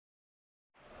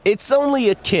It's only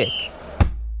a kick,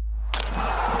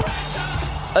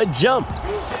 a jump,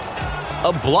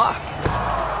 a block.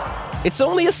 It's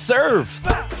only a serve.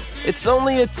 It's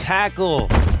only a tackle,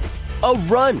 a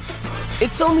run.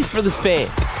 It's only for the fans.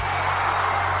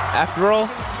 After all,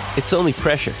 it's only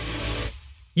pressure.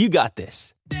 You got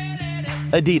this.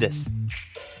 Adidas.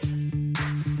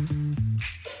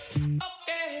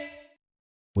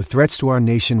 With threats to our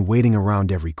nation waiting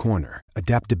around every corner,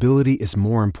 adaptability is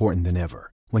more important than ever.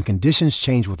 When conditions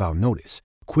change without notice,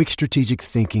 quick strategic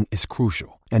thinking is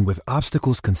crucial. And with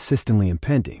obstacles consistently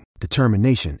impending,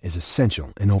 determination is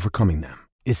essential in overcoming them.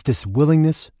 It's this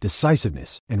willingness,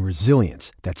 decisiveness, and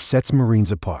resilience that sets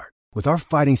Marines apart. With our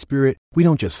fighting spirit, we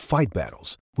don't just fight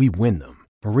battles, we win them.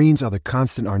 Marines are the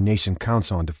constant our nation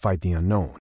counts on to fight the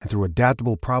unknown. And through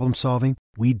adaptable problem solving,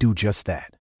 we do just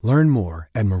that. Learn more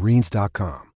at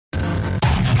marines.com.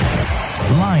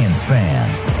 Lions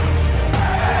fans,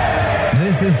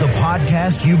 this is the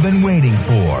podcast you've been waiting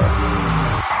for.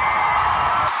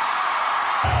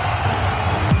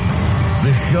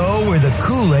 The show where the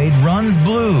Kool-Aid runs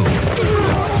blue,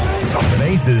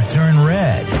 faces turn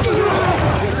red,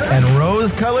 and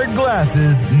rose-colored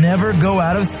glasses never go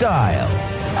out of style.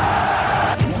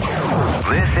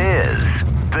 This is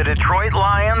the Detroit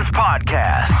Lions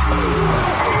Podcast.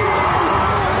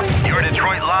 Your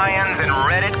Detroit Lions and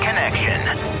Reddit connection.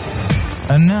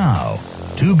 And now,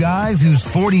 two guys whose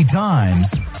 40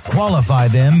 times qualify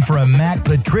them for a Matt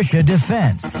Patricia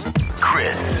defense.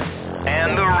 Chris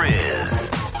and the Riz.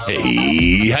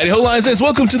 Hey, howdy ho, Lions fans.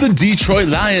 Welcome to the Detroit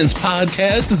Lions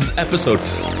Podcast. This is episode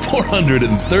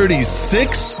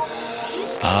 436.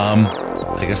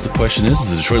 I guess the question is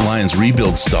the Detroit Lions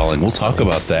rebuild stalling? We'll talk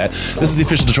about that. This is the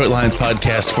official Detroit Lions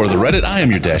podcast for the Reddit. I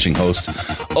am your dashing host,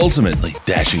 ultimately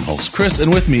dashing host, Chris,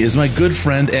 and with me is my good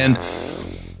friend and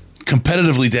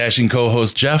competitively dashing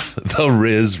co-host, Jeff, the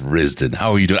Riz Risden.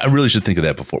 How are you doing? I really should think of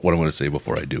that before, what I want to say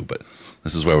before I do, but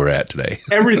this is where we're at today.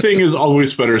 Everything is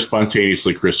always better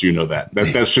spontaneously, Chris. You know that.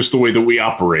 That's just the way that we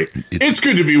operate. It's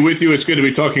good to be with you. It's good to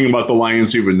be talking about the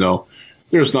Lions, even though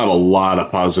there's not a lot of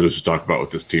positives to talk about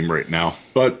with this team right now.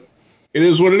 But it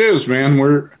is what it is, man.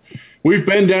 We've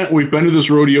been to this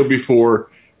rodeo before.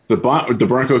 The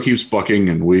Bronco keeps bucking,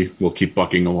 and we will keep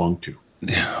bucking along too.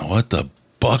 Yeah, what the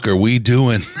buck are we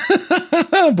doing?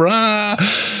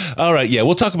 Brah. All right, yeah,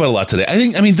 we'll talk about a lot today.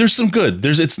 I mean, there's some good.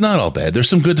 It's not all bad. There's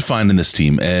some good to find in this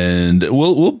team, and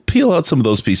we'll peel out some of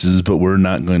those pieces, but we're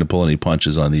not going to pull any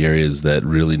punches on the areas that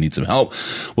really need some help.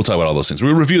 We'll talk about all those things.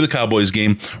 We'll review the Cowboys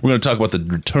game. We're going to talk about the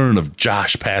return of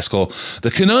Josh Paschal,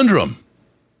 the conundrum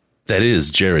that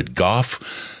is Jared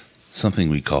Goff, something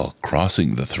we call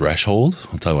crossing the threshold.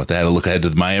 We'll talk about that. A look ahead to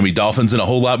the Miami Dolphins and a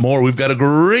whole lot more. We've got a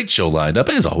great show lined up,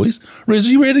 as always. Riz,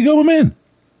 are you ready to go, my man?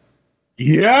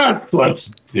 Yes,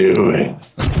 let's do it.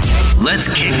 Let's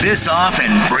kick this off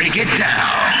and break it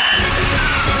down.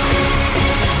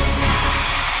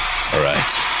 All right.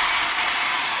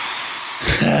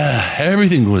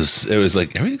 Everything's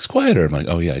quieter. I'm like,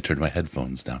 oh yeah, I turned my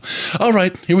headphones down. All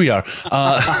right, here we are.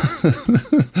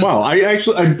 Wow,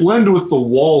 I blend with the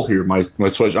wall here. My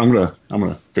switch. I'm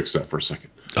gonna fix that for a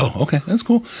second. Oh, okay, that's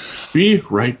cool. Be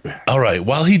right back. All right,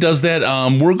 while he does that,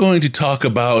 we're going to talk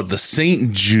about the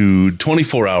St. Jude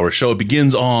 24-hour show. It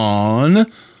begins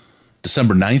on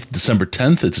December 9th, December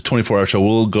 10th. It's a 24-hour show.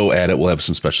 We'll go at it. We'll have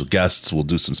some special guests. We'll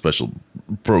do some special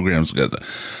programs. We've got the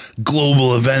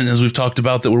global event, as we've talked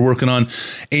about, that we're working on.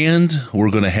 And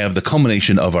we're going to have the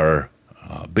culmination of our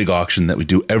big auction that we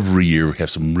do every year. We have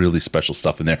some really special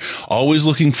stuff in there. Always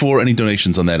looking for any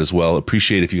donations on that as well.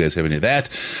 Appreciate if you guys have any of that.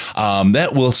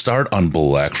 That will start on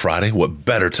Black Friday. What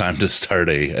better time to start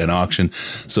an auction?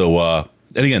 So,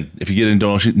 and again, if you get any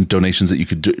donations that you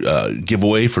could give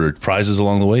away for prizes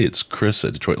along the way, it's Chris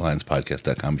at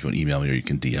DetroitLionsPodcast.com. If you want to email me, or you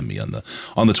can DM me on the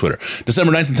Twitter.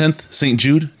 December 9th and 10th, St.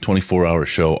 Jude, 24-hour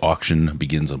show. Auction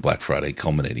begins on Black Friday,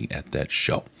 culminating at that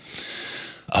show.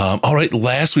 All right,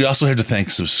 last, we also have to thank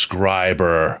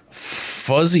subscriber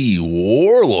Fuzzy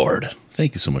Warlord.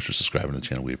 Thank you so much for subscribing to the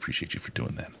channel. We appreciate you for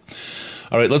doing that.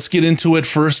 All right, let's get into it.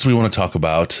 First, we want to talk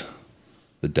about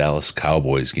the Dallas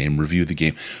Cowboys game, review the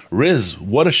game. Riz,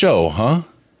 what a show, huh?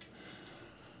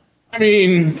 I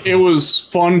mean, it was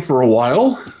fun for a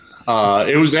while.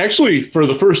 It was actually, for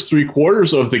the first three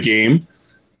quarters of the game,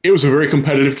 it was a very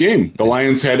competitive game. The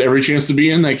Lions had every chance to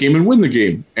be in that game and win the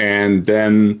game. And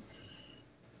then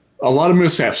a lot of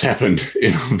mishaps happened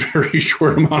in a very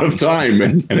short amount of time,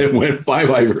 and it went by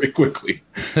very quickly.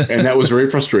 And that was very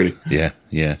frustrating. Yeah.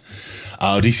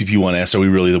 DCP1 asks, are we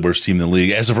really the worst team in the league?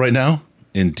 As of right now,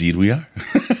 indeed we are.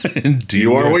 Indeed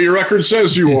you are what your record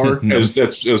says you are. As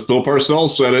Bill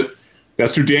Parcells said it.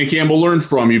 That's who Dan Campbell learned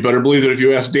from. You better believe that if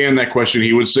you ask Dan that question,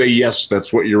 he would say, yes,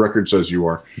 that's what your record says you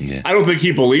are. Yeah. I don't think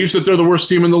he believes that they're the worst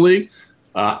team in the league.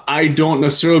 I don't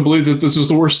necessarily believe that this is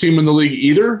the worst team in the league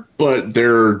either, but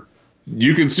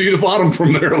you can see the bottom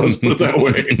from there. Let's put it that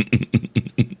way.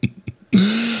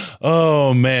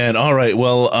 Oh man! All right.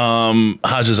 Well,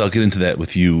 Hodges, I'll get into that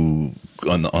with you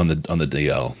on the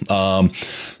DL.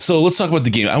 So let's talk about the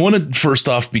game. I want to first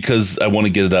off, because I want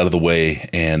to get it out of the way,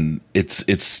 and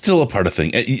it's still a part of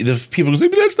thing. The people say,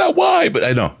 but that's not why. But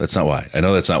I know that's not why. I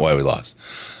know that's not why we lost.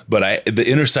 But the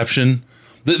interception.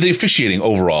 The officiating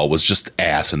overall was just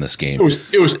ass in this game.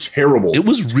 It was terrible. It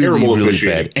was really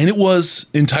bad, and it was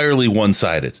entirely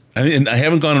one-sided. I mean, I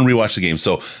haven't gone and rewatched the game,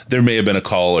 so there may have been a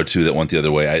call or two that went the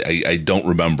other way. I don't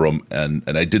remember them,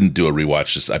 and I didn't do a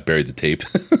rewatch. Just I buried the tape.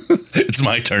 It's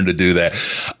my turn to do that.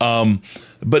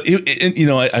 But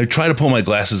I try to pull my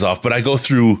glasses off, but I go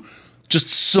through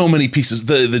just so many pieces.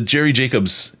 The Jerry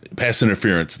Jacobs pass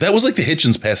interference, that was like the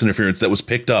Hitchens pass interference that was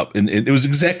picked up, and it was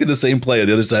exactly the same play on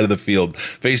the other side of the field,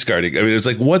 face guarding. I mean, it's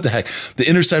like, what the heck? The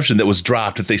interception that was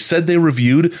dropped, that they said they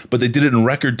reviewed, but they did it in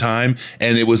record time,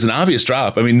 and it was an obvious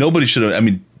drop. I mean, nobody should have. I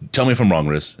mean, tell me if I'm wrong,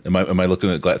 Riz. Am I looking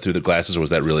at through the glasses, or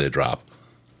was that really a drop?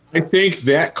 I think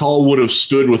that call would have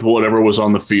stood with whatever was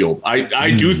on the field. I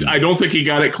don't think he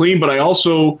got it clean, but I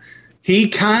also he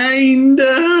kind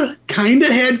of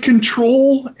had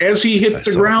control as he hit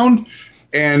the ground.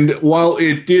 And while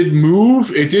it did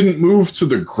move, it didn't move to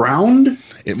the ground.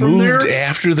 It moved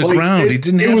after the ground. He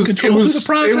didn't have control through the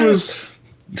process.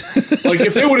 It was like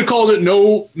if they would have called it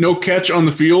no catch on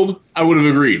the field, I would have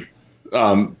agreed.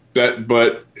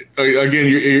 But again,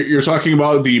 you're talking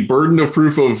about the burden of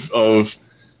proof of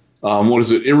what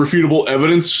is it? Irrefutable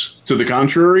evidence to the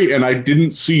contrary, and I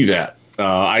didn't see that.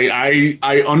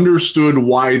 I understood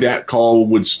why that call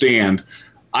would stand.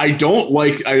 I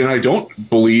don't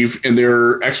believe in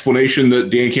their explanation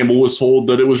that Dan Campbell was told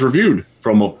that it was reviewed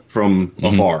from afar.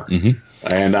 Mm-hmm.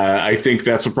 And I think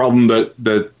that's a problem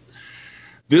that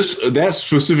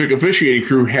specific officiating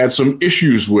crew had some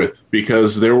issues with,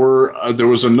 because there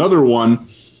was another one,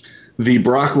 the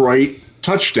Brock Wright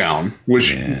touchdown,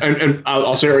 which and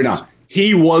I'll say it right now,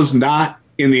 he was not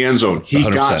in the end zone. He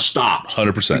 100%. Got stopped.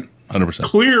 100%. 100%.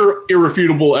 Clear,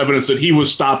 irrefutable evidence that he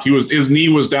was stopped. His knee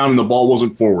was down and the ball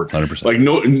wasn't forward. 100%. Like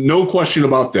no question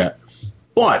about that.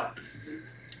 But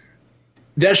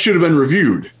that should have been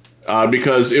reviewed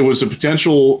because it was a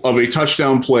potential of a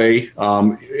touchdown play,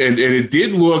 and it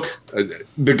did look.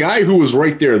 The guy who was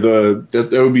right there, that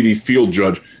would be the field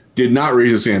judge, did not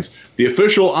raise his hands. The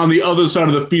official on the other side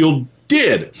of the field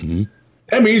did. Mm-hmm.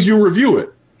 That means you review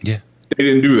it. Yeah, they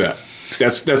didn't do that.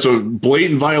 That's a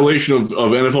blatant violation of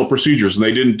NFL procedures, and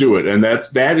they didn't do it. And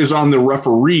that is on the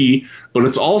referee, but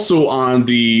it's also on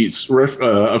the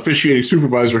officiating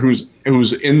supervisor who's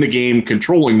in the game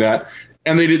controlling that,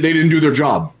 and they didn't do their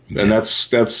job. And that's.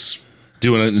 Do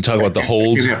you want to talk about the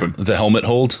hold, the helmet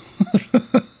hold?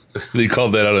 They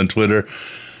called that out on Twitter.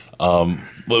 Well,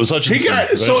 it was such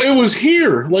right? So it was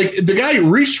here. Like the guy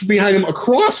reached behind him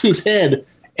across his head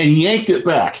and yanked it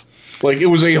back. Like it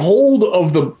was a hold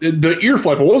of the ear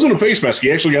flap. It wasn't a face mask.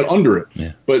 He actually got under it.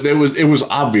 Yeah. But it was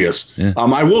obvious. Yeah.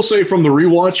 I will say from the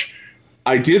rewatch,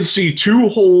 I did see 2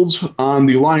 holds on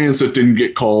the Lions that didn't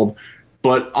get called.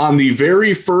 But on the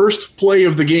very first play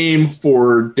of the game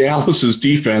for Dallas's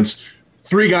defense,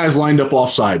 3 guys lined up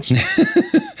off sides.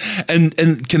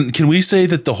 and can we say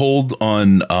that the hold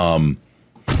on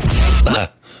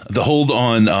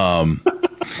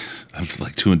I'm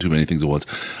like doing too many things at once.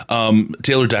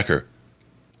 Taylor Decker,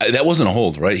 that wasn't a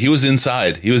hold, right? He was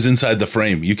inside. He was inside the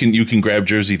frame. You can grab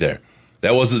jersey there.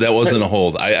 That wasn't a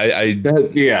hold.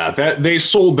 They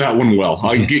sold that one well.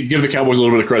 I give the Cowboys a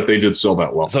little bit of credit. They did sell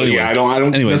that well. So anyway, I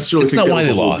don't necessarily it's think not why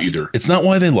they lost either. It's not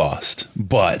why they lost,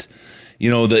 but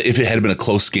if it had been a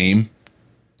close game,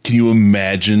 can you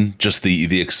imagine just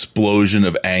the explosion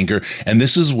of anger? And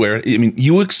this is where,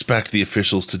 you expect the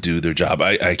officials to do their job.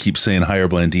 I keep saying hire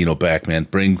Blandino back, man.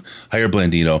 Hire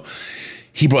Blandino.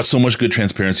 He brought so much good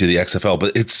transparency to the XFL,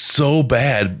 but it's so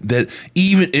bad that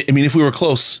if we were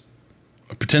close,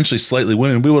 potentially slightly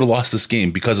winning, we would have lost this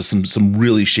game because of some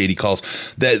really shady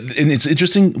calls. And it's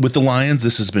interesting with the Lions.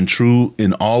 This has been true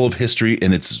in all of history,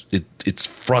 and it's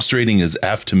frustrating as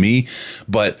F to me.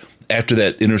 But after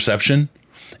that interception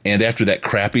and after that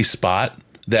crappy spot,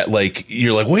 that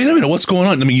you're like, wait a minute, what's going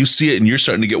on? You see it and you're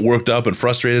starting to get worked up and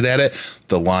frustrated at it.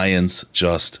 The Lions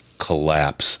just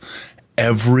collapse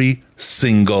every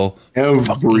single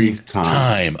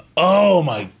time. Oh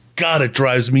my God, it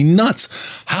drives me nuts.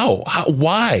 How?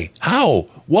 Why? How?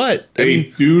 What?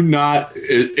 Do not.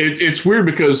 It's weird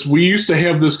because we used to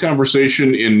have this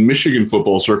conversation in Michigan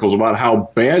football circles about how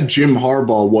bad Jim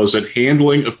Harbaugh was at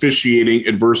handling officiating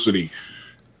adversity.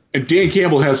 And Dan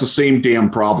Campbell has the same damn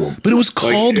problem. But it was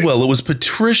Caldwell. It was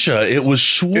Patricia. It was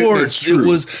Schwartz.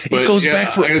 It goes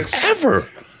back forever.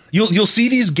 You'll see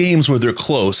these games where they're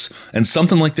close and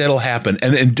something like that'll happen.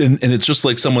 And it's just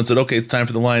like someone said, okay, it's time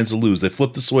for the Lions to lose. They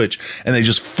flip the switch and they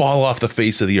just fall off the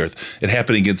face of the earth. It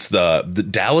happened against the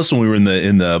Dallas when we were in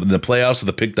the playoffs with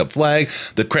the picked up flag,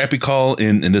 the crappy call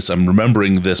in this. I'm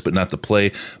remembering this, but not the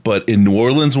play. But in New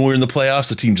Orleans when we were in the playoffs,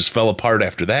 the team just fell apart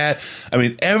after that. I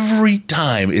mean, every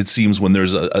time it seems when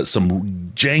there's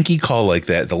some janky call like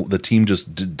that, the team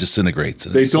just disintegrates.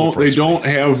 And they don't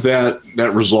have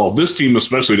that resolve. This team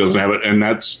especially doesn't have it, and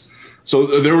that's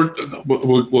so. There were.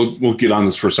 We'll get on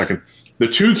this for a second. The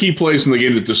two key plays in the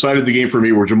game that decided the game for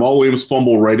me were Jamal Williams'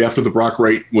 fumble right after the Brock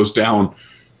Wright was down,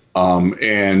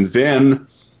 and then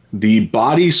the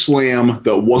body slam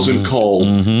that wasn't called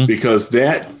because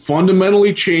that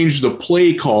fundamentally changed the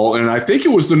play call. And I think it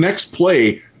was the next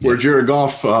play where Jared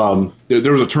Goff,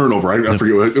 there was a turnover. I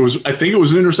forget what it was. I think it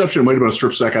was an interception. It might have been a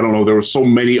strip sack. I don't know. There were so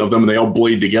many of them and they all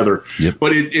blade together. Yep.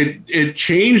 But it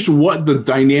changed what the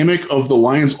dynamic of the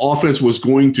Lions offense was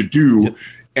going to do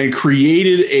and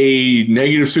created a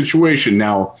negative situation.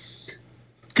 Now,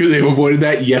 could they have avoided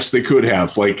that? Yes, they could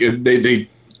have.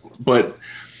 But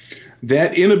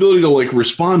that inability to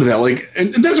respond to that,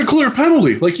 and that's a clear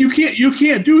penalty. You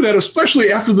can't do that,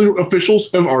 especially after the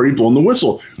officials have already blown the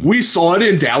whistle. We saw it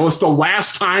in Dallas the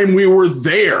last time we were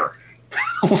there.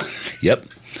 Yep,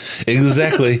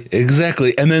 exactly.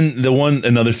 And then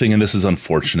another thing, and this is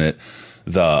unfortunate,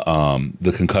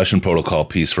 the concussion protocol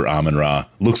piece for Amon-Ra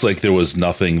looks like there was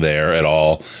nothing there at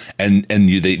all, and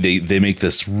they make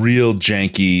this real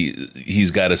janky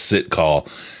he's got to sit call.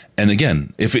 And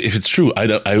again, if it's true,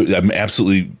 I'm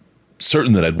absolutely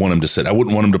certain that I'd want him to sit. I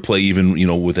wouldn't want him to play even,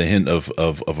 with a hint of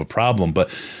a problem.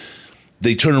 But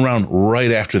they turn around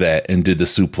right after that and did the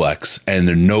suplex, and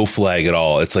there's no flag at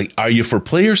all. It's like, are you for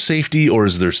player safety or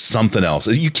is there something else?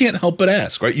 You can't help but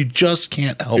ask, right? You just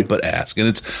can't help but ask.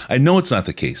 And I know it's not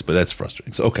the case, but that's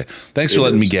frustrating. So okay, thanks for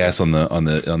letting me gas on the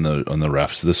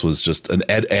refs. This was just an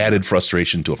added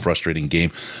frustration to a frustrating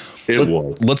game.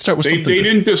 Let's start with something. They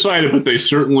didn't decide it, but they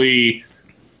certainly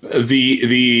what is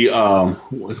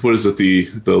it?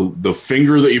 The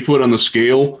finger that you put on the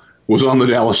scale was on the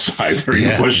Dallas side. There's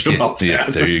no question about that. Yeah,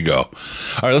 there you go. All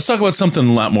right, let's talk about something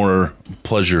a lot more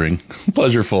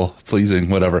pleasureful, pleasing,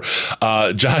 whatever.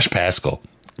 Josh Paschal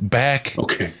back.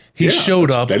 Okay. He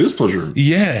showed up. That is pleasure.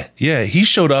 Yeah. He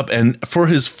showed up, and for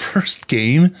his first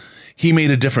game, he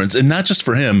made a difference, and not just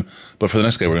for him, but for the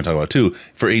next guy we're going to talk about too,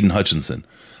 for Aiden Hutchinson.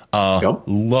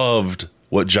 Loved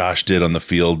what Josh did on the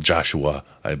field, Joshua,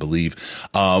 I believe.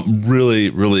 Really,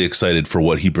 really excited for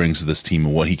what he brings to this team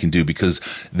and what he can do, because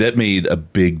that made a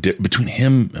big between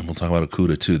him and we'll talk about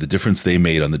Okudah too. The difference they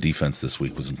made on the defense this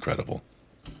week was incredible.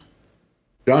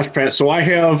 Josh Pat. So I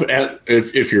have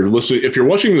if you're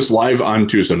watching this live on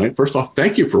Tuesday night, first off,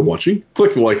 thank you for watching.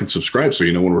 Click the like and subscribe so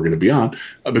you know when we're going to be on,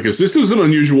 because this is an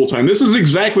unusual time. This is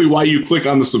exactly why you click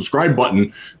on the subscribe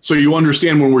button, so you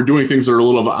understand when we're doing things that are a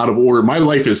little out of order. My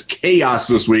life is chaos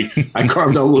this week. I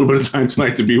carved out a little bit of time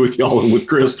tonight to be with y'all and with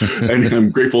Chris, and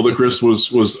I'm grateful that Chris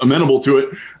was amenable to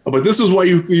it. But this is why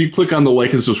you click on the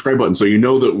like and subscribe button, so you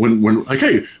know that when like,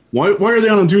 hey, why are they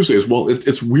on Tuesdays? Well,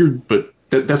 it's weird, but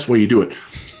that's why you do it.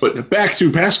 But back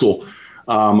to Paschal.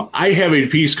 I have a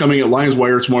piece coming at Lions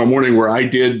Wire tomorrow morning where I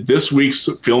did this week's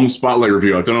film spotlight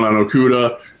review. I've done it on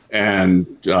Okudah and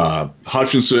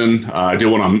Hutchinson. I did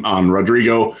one on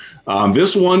Rodrigo.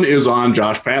 This one is on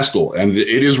Josh Paschal, and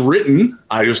it is written.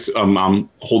 I'm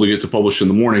holding it to publish in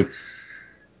the morning.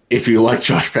 If you like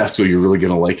Josh Paschal, you're really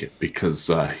going to like it, because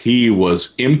he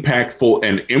was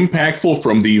impactful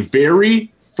from the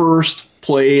very first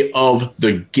play of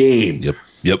the game.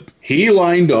 Yep. He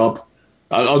lined up.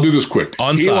 I'll do this quick.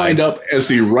 He lined up as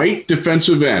the right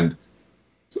defensive end,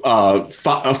 a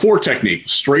 4 technique,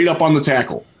 straight up on the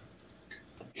tackle.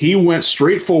 He went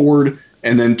straight forward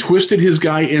and then twisted his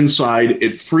guy inside.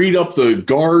 It freed up the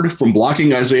guard from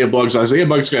blocking Isaiah Buggs. Isaiah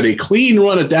Buggs got a clean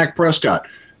run at Dak Prescott.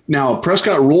 Now,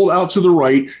 Prescott rolled out to the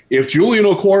right. If Julian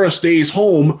Okwara stays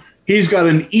home, he's got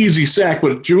an easy sack,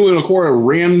 but Julian Okwara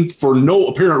ran for no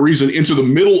apparent reason into the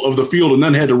middle of the field and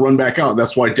then had to run back out.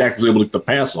 That's why Dak was able to get the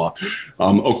pass off.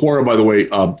 Okwara, by the way,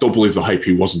 don't believe the hype.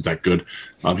 He wasn't that good.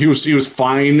 He was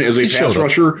fine as a pass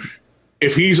rusher.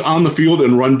 If he's on the field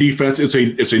and run defense, it's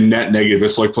a net negative.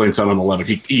 It's like playing 10 on 11.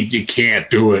 He can't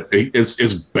do it.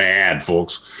 It's bad,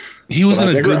 folks. He was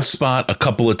in a good spot a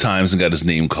couple of times and got his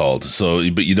name called. So,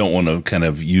 but you don't want to kind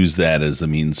of use that as a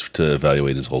means to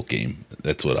evaluate his whole game.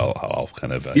 That's what I'll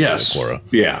kind of evaluate Cora.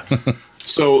 Yeah.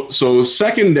 So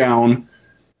second down,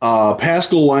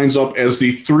 Pascal lines up as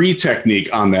the 3 technique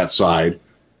on that side.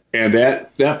 And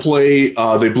that play,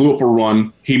 they blew up a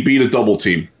run. He beat a double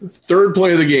team. Third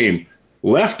play of the game,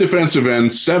 left defensive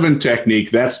end, 7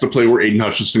 technique. That's the play where Aiden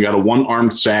Hutchinson got a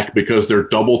 1-armed sack because they're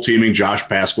double teaming Josh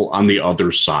Pascal on the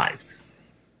other side.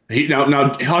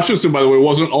 Now Hutchinson, by the way,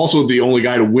 wasn't also the only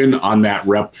guy to win on that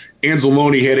rep.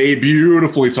 Anzalone had a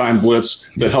beautifully timed blitz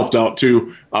that helped out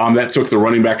too. That took the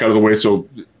running back out of the way, so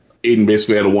Aiden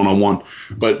basically had a 1-on-1.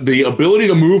 But the ability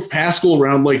to move Pascal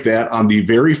around like that on the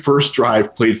very first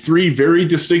drive, played 3 very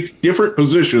distinct different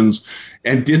positions,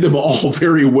 and did them all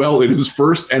very well in his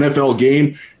first NFL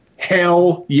game.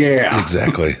 Hell yeah!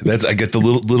 Exactly. I get the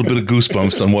little bit of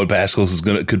goosebumps on what Pascal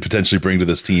could potentially bring to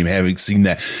this team. Having seen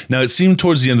that, now it seemed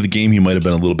towards the end of the game he might have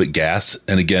been a little bit gas,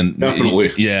 and again, definitely,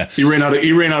 he ran out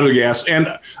of gas. And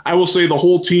I will say the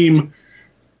whole team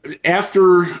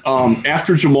after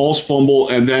Jamal's fumble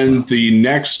and then the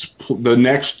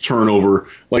next turnover,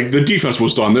 like the defense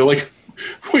was done. They're like,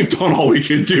 we've done all we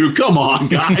can do. Come on,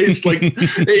 guys! Like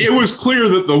it was clear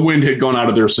that the wind had gone out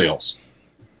of their sails.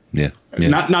 Yeah.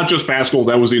 Not just Pascal,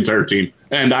 that was the entire team.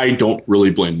 And I don't really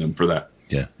blame them for that.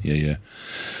 Yeah.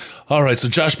 All right, so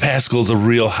Josh Pascal's a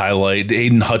real highlight.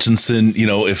 Aiden Hutchinson,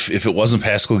 if it wasn't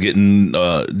Pascal getting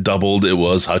doubled, it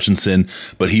was Hutchinson,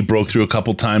 but he broke through a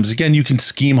couple times. Again, you can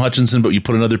scheme Hutchinson, but you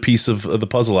put another piece of the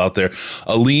puzzle out there.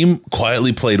 Aleem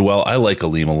quietly played well. I like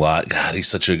Aleem a lot. God, he's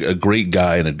such a great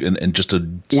guy and just a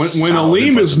when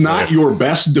Aleem is not your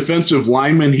best defensive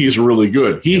lineman, he's really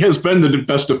good. He has been the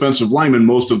best defensive lineman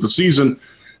most of the season.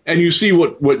 And you see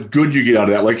what good you get out of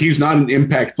that. Like, he's not an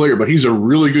impact player, but he's a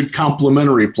really good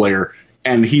complementary player,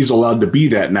 and he's allowed to be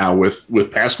that now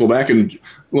with Pascal back. And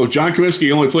look, John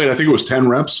Cominsky only played, I think it was 10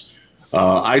 reps.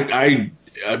 I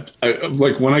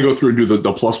like when I go through and do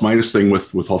the plus minus thing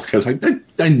with all the guys,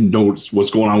 I know what's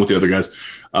going on with the other guys.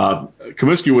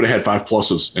 Cominsky would have had 5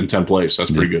 pluses in 10 plays. That's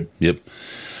pretty good. Yep.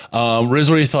 Riz,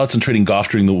 what are your thoughts on trading Goff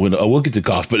during the window? Oh, we'll get to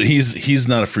Goff, but he's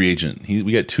not a free agent.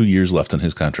 We got 2 years left on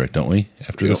his contract, don't we?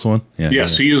 After this one,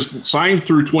 yes, he is signed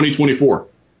through 2024.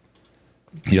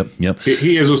 Yep.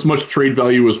 He has as much trade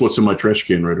value as what's in my trash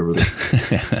can right over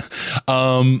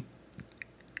there.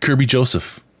 Kirby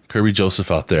Joseph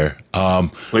out there.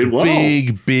 Played well.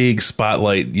 Big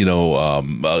spotlight,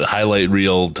 highlight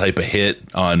reel type of hit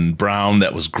on Brown.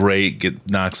 That was great.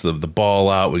 Knocks the ball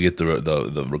out. We get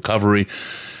the recovery.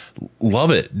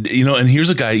 Love it. And here's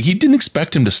a guy, he didn't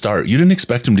expect him to start. You didn't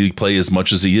expect him to play as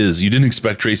much as he is. You didn't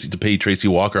expect Tracy to pay Tracy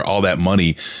Walker all that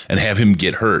money and have him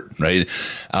get hurt, right?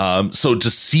 So to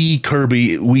see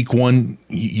Kirby week 1,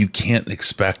 you can't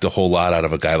expect a whole lot out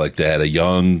of a guy like that. A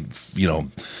young,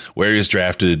 where he was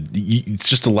drafted. It's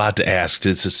just a lot to ask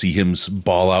to see him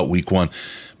ball out week 1.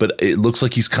 But it looks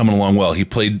like he's coming along well. He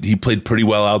played pretty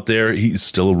well out there. He's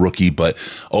still a rookie, but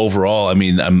overall, I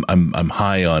mean, I'm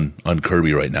high on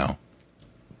Kirby right now.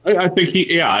 I think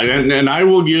and I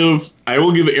will give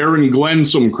Aaron Glenn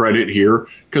some credit here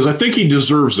because I think he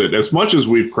deserves it. As much as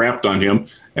we've crapped on him,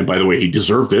 and by the way, he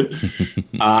deserved it.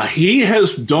 He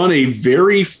has done a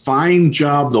very fine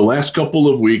job the last couple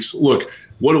of weeks. Look,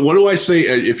 what do I say?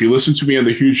 If you listen to me on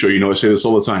the Huge Show, I say this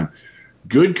all the time.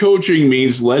 Good coaching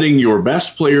means letting your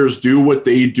best players do what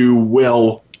they do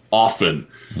well often.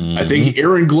 Mm-hmm. I think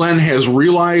Aaron Glenn has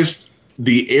realized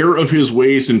the error of his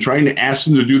ways and trying to ask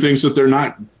them to do things that they're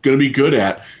not going to be good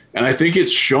at. And I think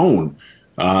it's shown.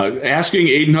 Asking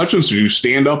Aiden Hutchinson to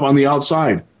stand up on the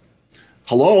outside.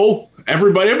 Hello,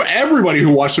 everybody who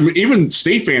watched him, even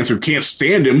State fans who can't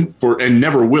stand him and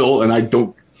never will. And I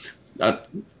don't.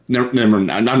 Never,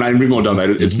 I'm not even going down that.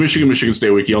 It's Michigan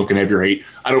State week. Y'all can have your hate.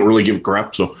 I don't really give a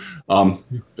crap. So, but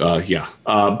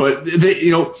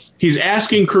he's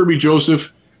asking Kirby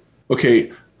Joseph, okay,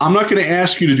 I'm not going to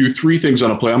ask you to do 3 things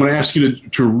on a play. I'm going to ask you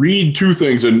to read 2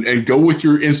 things and go with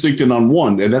your instinct and on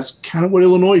 1. And that's kind of what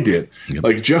Illinois did. Yep.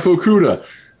 Like Jeff Okudah,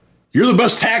 you're the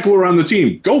best tackler on the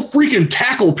team. Go freaking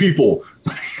tackle people.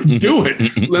 Do it.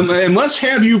 And let's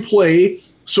have you play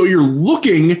so you're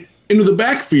looking into the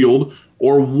backfield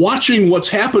or watching what's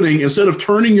happening instead of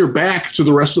turning your back to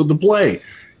the rest of the play.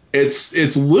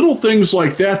 It's little things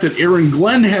like that Aaron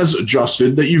Glenn has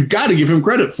adjusted that you've got to give him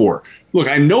credit for. Look,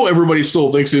 I know everybody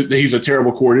still thinks that he's a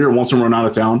terrible coordinator and wants him run out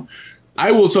of town.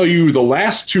 I will tell you the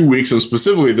last 2 weeks, and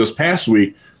specifically this past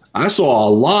week, I saw a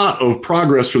lot of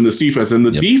progress from this defense, and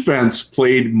the defense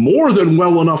played more than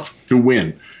well enough to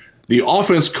win. The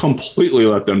offense completely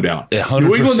let them down. 100%.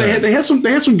 New England, they had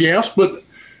some gaps, but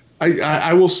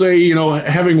I will say,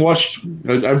 having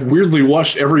I've weirdly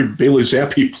watched every Bailey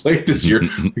Zappi play this year.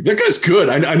 That guy's good.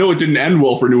 I know it didn't end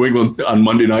well for New England on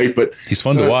Monday night, but he's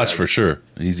fun to watch for sure.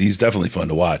 He's definitely fun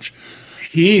to watch.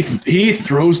 He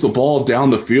throws the ball down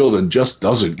the field and just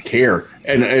doesn't care.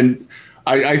 And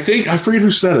I think, I forget who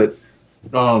said it.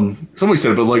 Somebody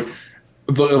said it, but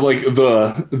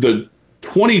the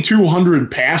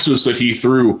 2,200 passes that he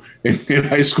threw in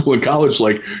high school and college,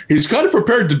 he's kind of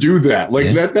prepared to do that.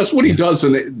 That's what he does.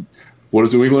 And what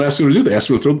does New England ask him to do? They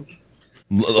ask him to throw.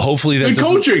 Hopefully that good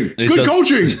coaching. Good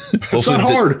coaching. It's not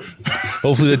hard.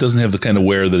 Hopefully that doesn't have the kind of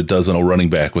wear that it does on a running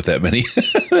back with that many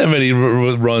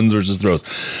runs versus throws.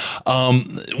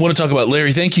 Want to talk about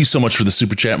Larry? Thank you so much for the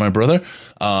super chat, my brother.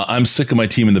 I'm sick of my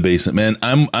team in the basement, man.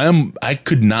 I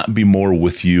could not be more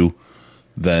with you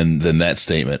than that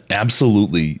statement.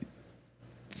 Absolutely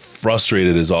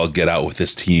frustrated as all get out with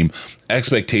this team.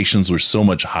 Expectations were so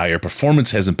much higher.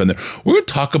 Performance hasn't been there. We're going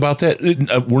to talk about that.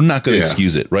 We're not going to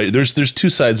excuse it, right? There's two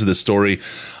sides of the story.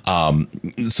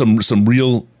 Some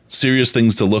real serious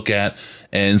things to look at,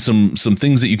 and some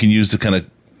things that you can use to kind of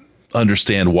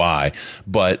understand why.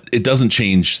 But it doesn't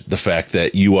change the fact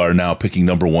that you are now picking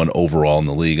number 1 overall in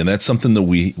the league, and that's something that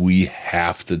we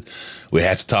have to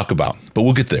talk about. But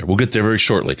we'll get there. We'll get there very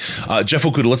shortly. Jeff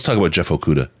Okudah. Let's talk about Jeff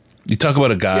Okudah. You talk about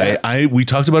a guy. Yeah. We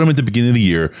talked about him at the beginning of the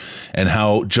year, and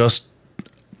how just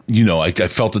I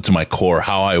felt it to my core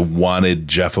how I wanted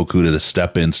Jeff Okudah to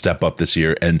step up this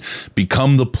year, and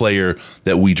become the player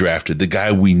that we drafted, the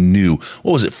guy we knew.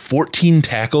 What was it? 14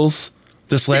 tackles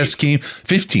this last game.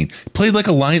 15. Played like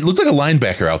looked like a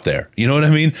linebacker out there. You know what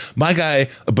I mean? My guy,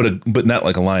 but not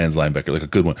like a Lions linebacker, like a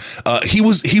good one. He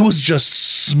was just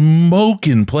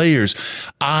smoking players.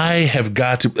 I have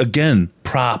got to, again,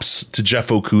 props to Jeff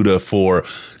Okudah for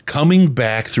coming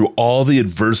back through all the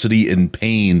adversity and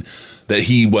pain that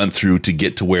he went through to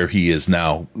get to where he is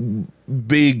now.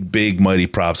 Big, mighty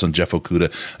props on Jeff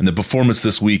Okudah. And the performance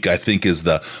this week, I think, is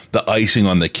the icing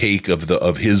on the cake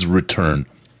of his return.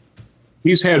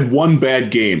 He's had one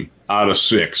bad game out of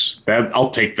 6.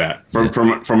 I'll take that from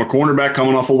a cornerback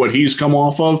coming off of what he's come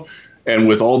off of, and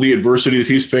with all the adversity that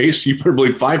he's faced. You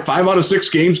probably 5 out of 6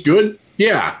 games good.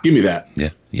 Yeah, give me that.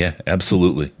 Yeah,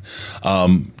 absolutely.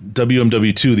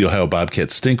 WMW2, the Ohio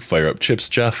Bobcats stink. Fire up chips,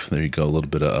 Jeff. There you go. A little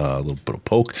bit of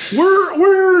poke.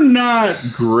 We're not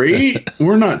great.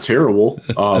 We're not terrible.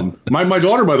 My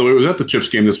daughter, by the way, was at the Chips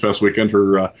game this past weekend.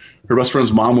 Her best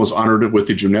friend's mom was honored with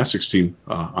the gymnastics team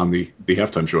on the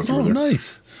halftime show. Oh,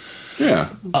 nice. Yeah.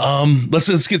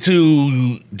 Let's get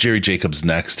to Jerry Jacobs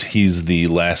next. He's the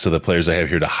last of the players I have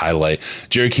here to highlight.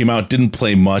 Jerry came out, didn't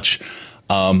play much.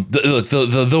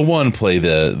 The one play,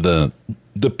 the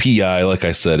PI, like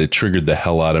I said, it triggered the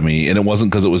hell out of me, and it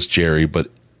wasn't because it was Jerry, but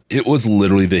it was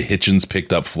literally the Hitchens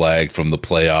picked up flag from the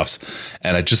playoffs,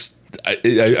 and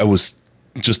I was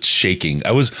just shaking.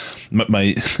 I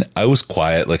was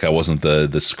quiet, like I wasn't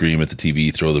the scream at the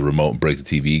TV, throw the remote and break the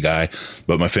TV guy,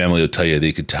 but my family would tell you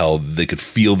they could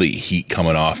feel the heat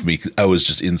coming off me. I was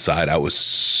just inside. I was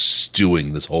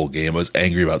stewing this whole game. I was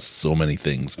angry about so many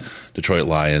things. Detroit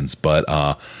Lions, but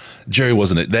Jerry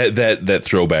wasn't it. That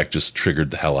throwback just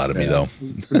triggered the hell out of me, though.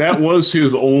 That was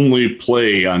his only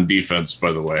play on defense,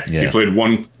 by the way. Yeah. He played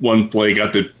one play,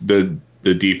 got the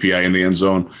DPI in the end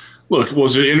zone. Look,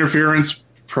 was it interference?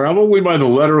 Probably by the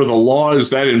letter of the law. Is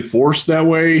that enforced that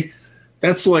way?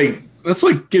 That's like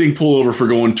getting pulled over for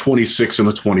going 26 and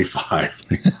a 25.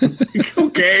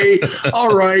 Okay,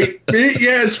 all right.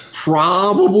 Yeah, it's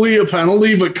probably a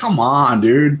penalty, but come on,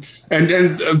 dude. And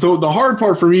the hard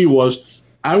part for me was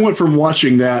I went from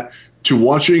watching that to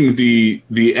watching the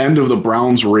end of the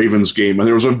Browns-Ravens game, and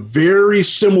there was a very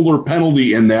similar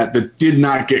penalty in that did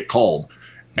not get called.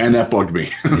 And that bugged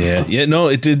me. yeah, no,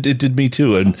 it did me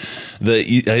too. And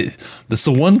that's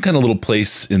the one kind of little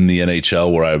place in the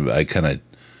NHL where I kind of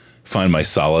find my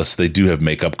solace. They do have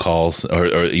makeup calls,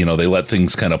 or they let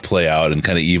things kind of play out and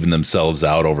kind of even themselves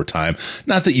out over time.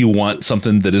 Not that you want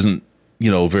something that isn't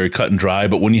very cut and dry,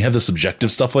 but when you have the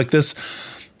subjective stuff like this,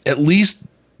 at least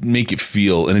make it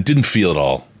feel. And it didn't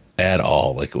feel at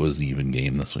all like it was an even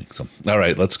game this week. So all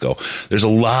right, let's go. There's a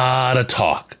lot of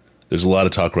talk. There's a lot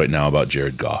of talk right now about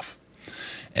Jared Goff,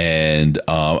 and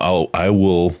I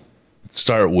will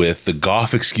start with the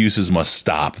Goff excuses must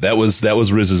stop. That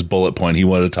was Riz's bullet point he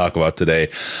wanted to talk about today.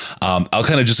 I'll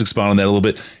kind of just expound on that a little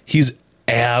bit. He's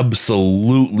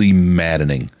absolutely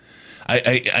maddening.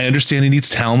 I understand he needs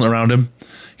talent around him.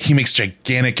 He makes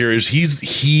gigantic errors.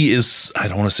 He is, I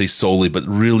don't want to say solely, but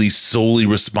really solely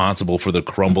responsible for the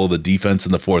crumble of the defense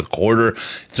in the fourth quarter,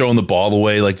 throwing the ball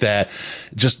away like that.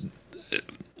 Just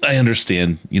I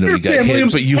understand. You know, you got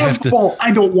hit, but you have to.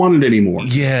 I don't want it anymore.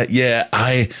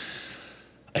 Yeah.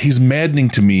 He's maddening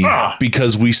to me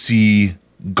because we see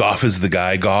Goff as the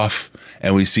guy Goff,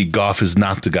 and we see Goff as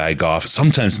not the guy Goff.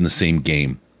 Sometimes in the same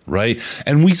game, right?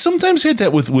 And we sometimes had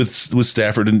that with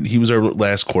Stafford, and he was our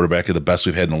last quarterback, the best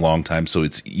we've had in a long time. So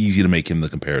it's easy to make him the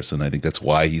comparison. I think that's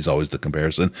why he's always the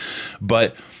comparison,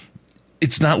 but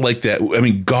it's not like that. I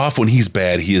mean, Goff, when he's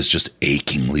bad, he is just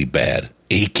achingly bad.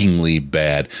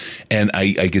 And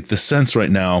I get the sense right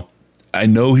now, I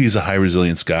know he's a high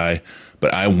resilience guy,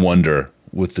 but I wonder,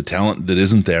 with the talent that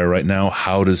isn't there right now,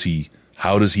 how does he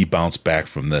bounce back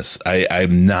from this?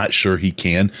 I'm not sure he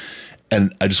can.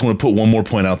 And I just want to put one more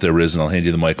point out there, Riz, and I'll hand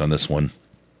you the mic on this one.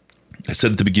 I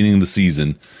said at the beginning of the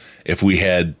season, if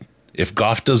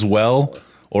Goff does well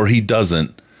or he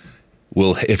doesn't,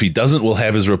 if he doesn't, we'll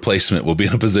have his replacement. We'll be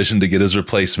in a position to get his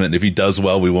replacement. And if he does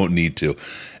well, we won't need to.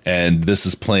 And this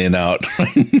is playing out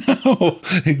right now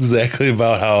exactly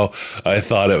about how I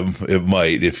thought it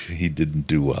might if he didn't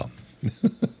do well.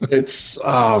 It's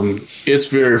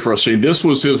very frustrating. This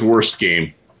was his worst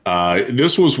game.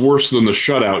 This was worse than the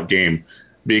shutout game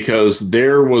because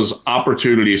there was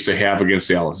opportunities to have against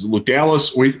Dallas. Look,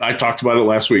 Dallas, I talked about it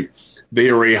last week. They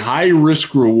are a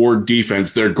high-risk reward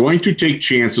defense. They're going to take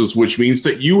chances, which means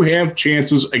that you have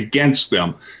chances against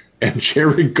them. And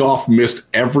Jared Goff missed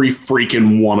every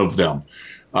freaking one of them.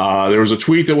 There was a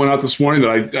tweet that went out this morning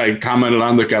that I commented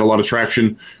on that got a lot of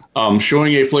traction,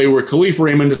 showing a play where Khalif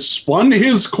Raymond spun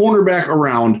his cornerback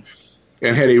around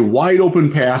and had a wide-open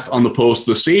path on the post.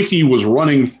 The safety was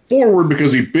running forward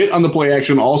because he bit on the play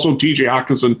action. Also, T.J.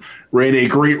 Hockenson ran a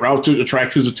great route to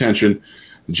attract his attention.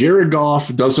 Jared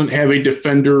Goff doesn't have a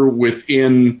defender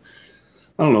within,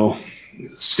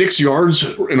 6 yards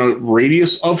in a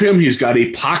radius of him. He's got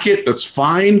a pocket that's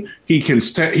fine. He can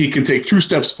take 2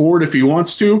 steps forward if he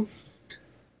wants to,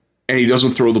 and he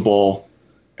doesn't throw the ball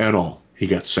at all. He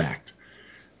got sacked.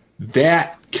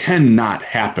 That cannot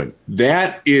happen.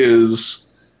 That's a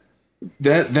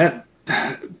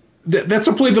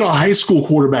play that a high school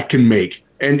quarterback can make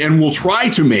and will try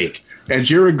to make. And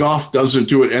Jared Goff doesn't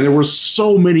do it. And there were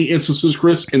so many instances,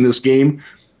 Chris, in this game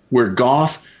where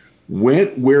Goff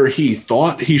went where he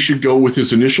thought he should go with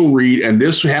his initial read. And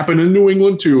this happened in New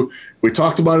England, too. We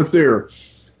talked about it there,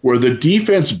 where the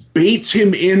defense baits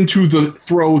him into the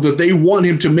throw that they want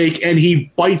him to make, and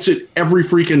he bites it every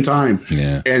freaking time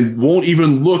and won't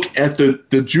even look at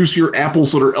the juicier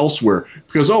apples that are elsewhere.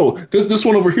 Because, this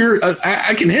one over here,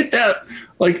 I can hit that.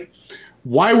 Like,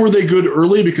 why were they good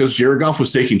early? Because Jared Goff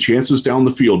was taking chances down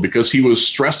the field because he was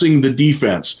stressing the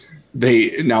defense.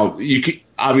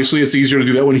 Obviously it's easier to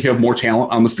do that when you have more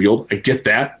talent on the field. I get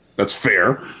that. That's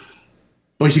fair.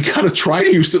 But you got to try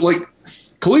to use it. Like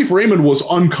Khalif Raymond was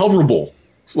uncoverable.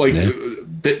 It's like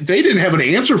they didn't have an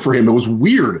answer for him. It was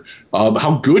weird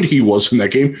how good he was in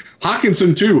that game.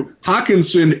 Hockenson too.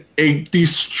 Hockenson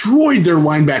destroyed their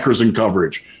linebackers in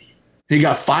coverage. He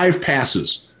got 5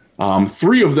 passes.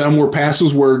 3 of them were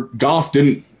passes where Goff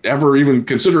didn't ever even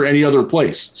consider any other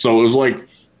place. So it was like,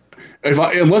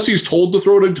 unless he's told to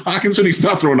throw to Hockenson, he's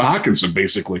not throwing to Hockenson,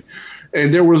 basically.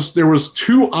 And there was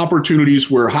 2 opportunities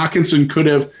where Hockenson could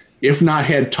have, if not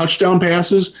had touchdown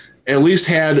passes, at least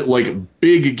had like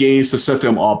big gains to set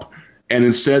them up. And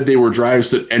instead they were drives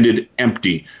that ended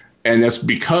empty. And that's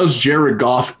because Jared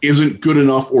Goff isn't good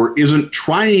enough or isn't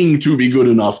trying to be good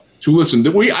enough to listen.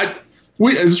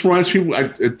 This reminds people,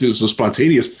 this is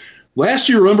spontaneous. Last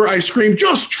year, remember, I screamed,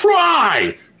 just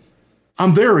try.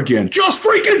 I'm there again. Just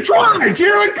freaking try,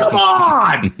 Jared. Come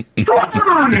on.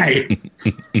 Try.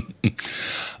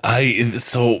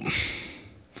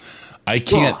 I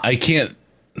can't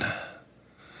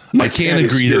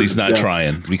agree that he's not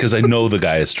trying because I know the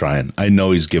guy is trying. I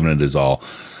know he's giving it his all.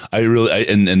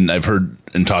 And I've heard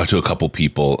and talked to a couple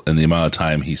people, and the amount of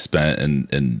time he spent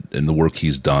and the work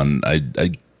he's done,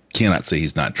 I cannot say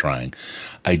he's not trying.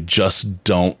 I just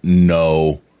don't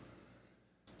know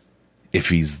if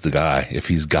he's the guy, if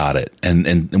he's got it.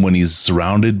 And when he's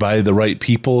surrounded by the right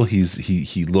people,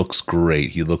 he looks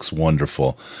great. He looks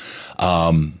wonderful.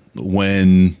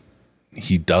 When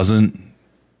he doesn't.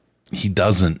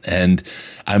 And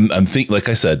I'm thinking, like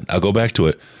I said, I'll go back to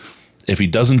it. If he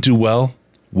doesn't do well,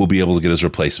 we'll be able to get his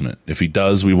replacement. If he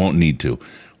does, we won't need to.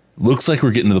 Looks like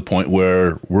we're getting to the point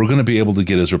where we're going to be able to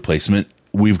get his replacement.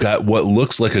 We've got what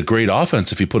looks like a great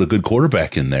offense if you put a good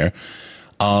quarterback in there.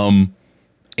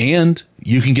 And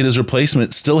you can get his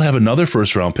replacement, still have another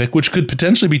first round pick, which could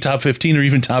potentially be top 15 or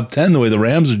even top 10, the way the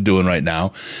Rams are doing right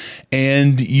now.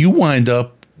 And you wind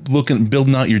up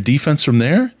building out your defense from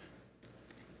there.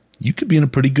 You could be in a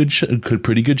pretty good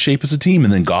shape as a team.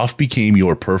 And then Goff became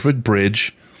your perfect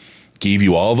bridge gave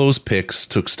you all those picks,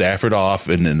 took Stafford off,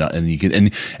 and you can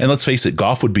and let's face it,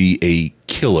 Goff would be a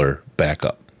killer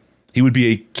backup. He would be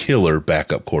a killer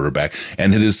backup quarterback,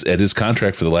 and at his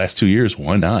contract for the last 2 years,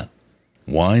 why not?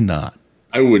 Why not?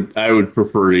 I would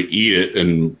prefer to eat it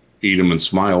and eat him and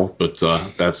smile, but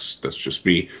that's just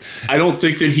me. I don't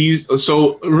think that he's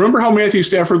so. Remember how Matthew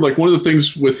Stafford, like one of the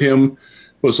things with him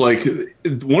was like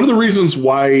one of the reasons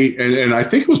why, and I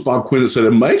think it was Bob Quinn that said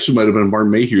it might have been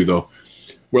Martin Mayhew though,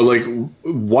 where like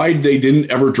why they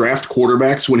didn't ever draft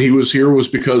quarterbacks when he was here was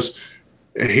because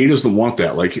he doesn't want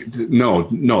that. Like, no,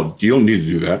 you don't need to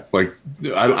do that. Like,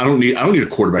 I don't need a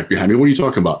quarterback behind me. What are you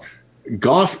talking about?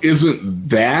 Goff isn't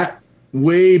that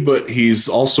way, but he's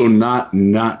also not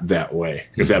that way,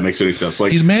 if that makes any sense.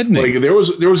 Like, he's maddening. Like there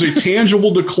was a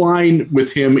tangible decline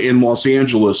with him in Los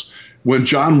Angeles when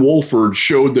John Wolford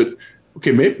showed that,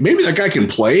 okay, maybe that guy can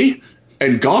play,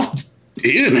 and Goff,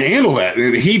 he didn't handle that,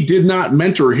 and he did not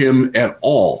mentor him at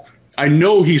all. I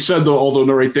know he said all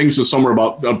the right things this summer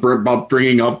about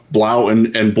bringing up Blau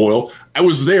and Boyle. I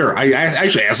was there. I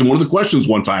actually asked him one of the questions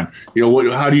one time. You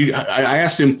know, I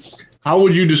asked him, how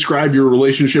would you describe your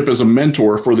relationship as a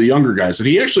mentor for the younger guys? And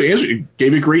he actually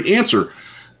gave a great answer.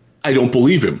 I don't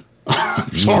believe him.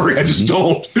 I'm sorry, I just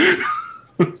don't.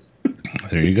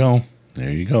 There you go.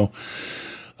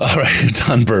 All right,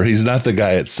 Don Burr. He's not the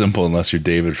guy at Simple unless you're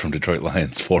David from Detroit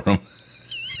Lions Forum.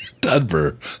 Don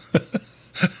Burr.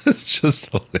 It's just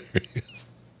hilarious.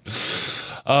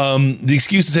 The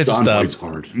excuses had to stop.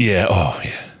 Hard. Yeah. Oh,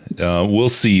 yeah. We'll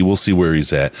see where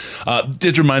he's at.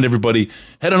 Just to remind everybody,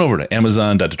 head on over to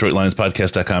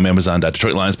amazon.detroitlionspodcast.com,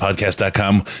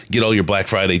 amazon.detroitlionspodcast.com. Get all your Black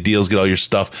Friday deals, get all your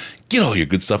stuff, get all your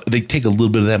good stuff. They take a little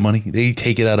bit of that money. They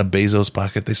take it out of Bezos'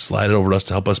 pocket. They slide it over to us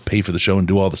to help us pay for the show and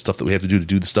do all the stuff that we have to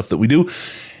do the stuff that we do.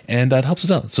 And it helps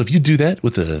us out. So if you do that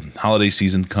with the holiday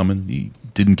season coming, you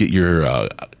didn't get your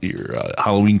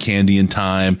Halloween candy in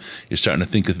time, you're starting to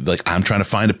think of, like, I'm trying to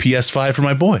find a PS5 for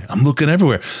my boy. I'm looking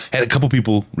everywhere. Had a couple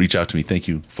people reach out to me. Thank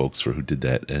you, folks, for who did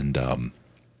that. And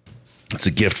it's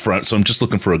a gift for, so I'm just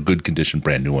looking for a good condition,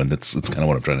 brand new one. That's kind of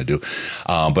what I'm trying to do.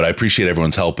 But I appreciate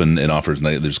everyone's help and offers. And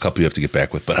there's a couple you have to get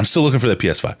back with, but I'm still looking for that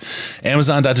PS5.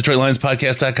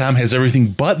 Amazon.DetroitLionsPodcast.com has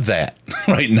everything but that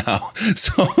right now.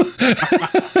 So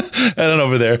head on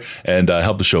over there and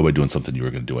help the show by doing something you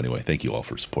were going to do anyway. Thank you all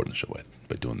for supporting the show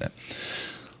by doing that.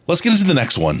 Let's get into the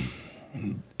next one.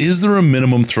 Is there a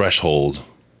minimum threshold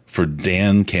for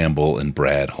Dan Campbell and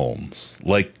Brad Holmes?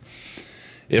 Like,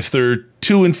 if they're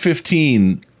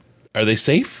 2-15, are they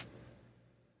safe?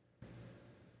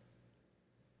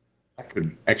 That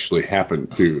could actually happen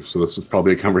too. So this is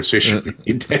probably a conversation we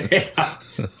need to have.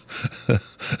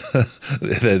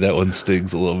 That one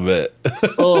stings a little bit.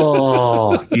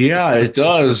 Oh, yeah, it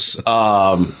does.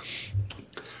 I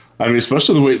mean,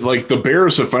 especially the way, like, the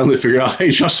Bears have finally figured out, hey,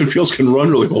 Justin Fields can run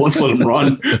really well. Let's let him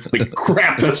run. Like,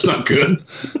 crap, that's not good.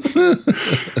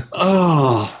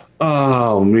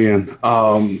 Oh man.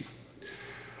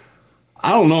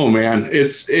 I don't know, man.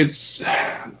 It's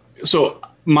so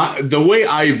the way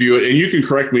I view it, and you can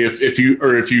correct me if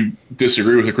you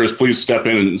disagree with it, Chris, please step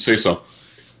in and say so.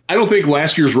 I don't think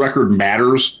last year's record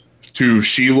matters to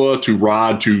Sheila, to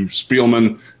Rod, to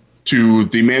Spielman, to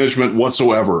the management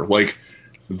whatsoever. Like,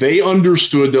 they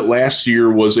understood that last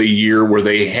year was a year where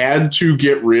they had to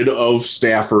get rid of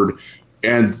Stafford,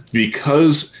 and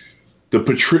because the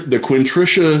Quinn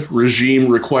Tricia regime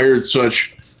required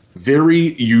such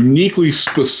very uniquely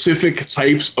specific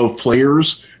types of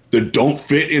players that don't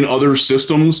fit in other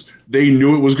systems, they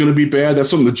knew it was going to be bad. That's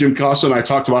something that Jim Costa and I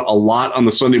talked about a lot on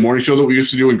the Sunday morning show that we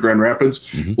used to do in Grand Rapids.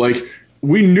 Mm-hmm. Like,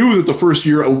 we knew that the first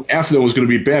year after that was going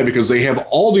to be bad because they have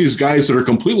all these guys that are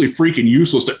completely freaking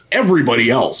useless to everybody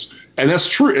else. And that's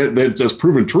true. That's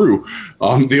proven true.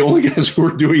 The only guys who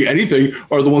are doing anything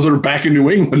are the ones that are back in New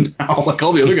England now. Like,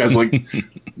 all the other guys, like,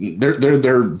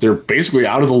 they're basically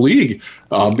out of the league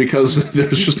because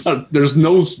there's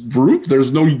no room,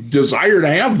 there's no desire to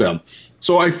have them.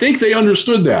 So I think they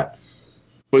understood that.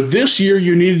 But this year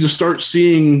you needed to start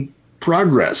seeing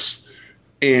progress,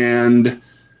 and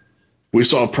we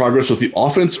saw progress with the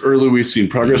offense early. We've seen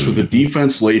progress with the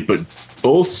defense late, but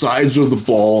both sides of the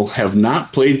ball have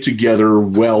not played together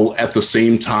well at the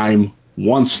same time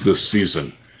once this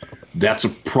season. That's a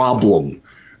problem.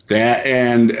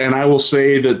 And I will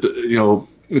say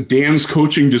that Dan's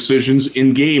coaching decisions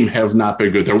in game have not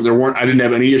been good. There weren't. I didn't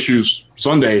have any issues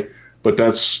Sunday, but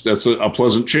that's a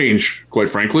pleasant change, quite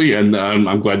frankly, and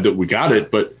I'm glad that we got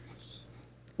it. But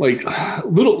one of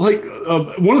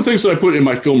the things that I put in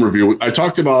my film review, I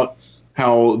talked about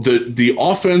how the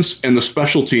offense and the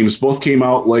special teams both came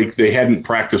out like they hadn't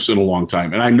practiced in a long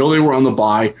time. And I know they were on the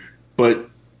bye, but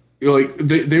like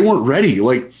they weren't ready.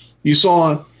 Like you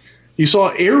saw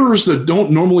errors that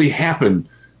don't normally happen,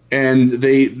 and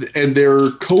they're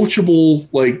coachable,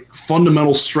 like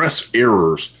fundamental stress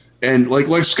errors. And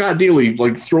like Scott Daly,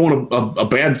 like throwing a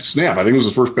bad snap. I think it was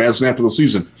his first bad snap of the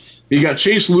season. You got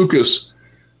Chase Lucas,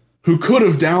 who could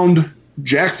have downed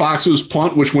Jack Fox's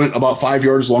punt, which went about 5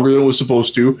 yards longer than it was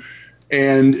supposed to.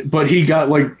 But he got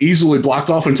like easily blocked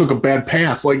off and took a bad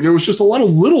path. Like there was just a lot of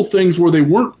little things where they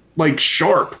weren't like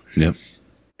sharp. Yep.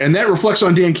 And that reflects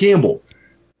on Dan Campbell.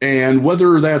 And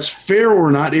whether that's fair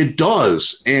or not, it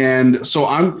does. And so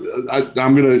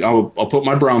I'll put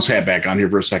my Browns hat back on here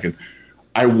for a second.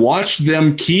 I watched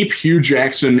them keep Hugh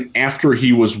Jackson after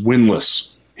he was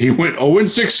winless. He went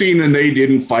 0-16 and they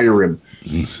didn't fire him.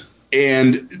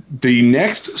 And the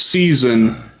next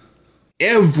season,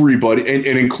 everybody, and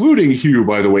including Hugh,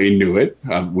 by the way, knew it.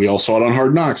 We all saw it on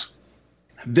Hard Knocks.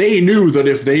 They knew that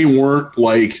if they weren't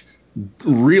like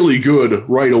really good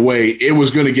right away, it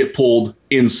was going to get pulled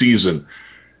in season.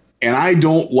 And I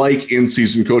don't like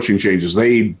in-season coaching changes.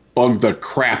 They bug the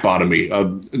crap out of me.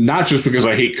 Not just because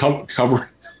I hate covering,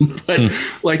 but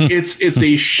like it's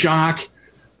a shock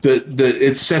that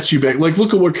it sets you back. Like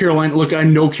look at what Carolina. Look, I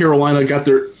know Carolina got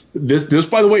their. This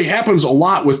by the way happens a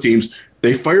lot with teams.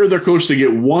 They fire their coach to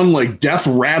get one like death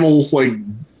rattle like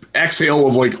exhale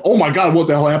of like, oh my God, what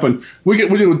the hell happened? We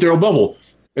did with Darrell Bevell.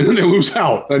 And then they lose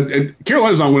out. And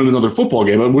Carolina's not winning another football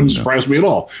game. It wouldn't surprise me at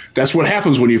all. That's what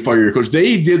happens when you fire your coach.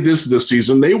 They did this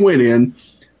season. They went in.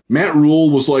 Matt Rule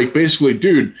was like, basically,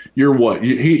 dude, you're what?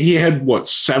 He had,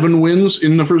 7 wins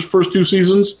in the first 2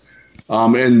 seasons?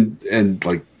 And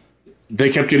like, they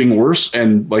kept getting worse.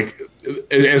 And, like,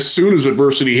 as soon as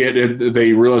adversity hit,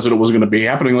 they realized that it wasn't going to be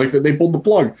happening. Like, they pulled the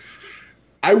plug.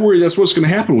 I worry that's what's going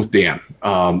to happen with Dan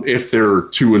if they're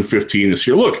 2-15 this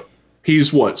year. Look,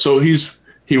 he's what? So he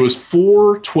was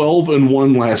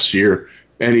 4-12-1 last year,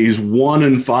 and he's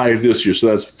 1-5 this year. So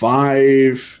that's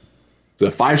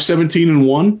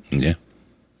 5-17-1.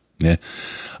 Yeah.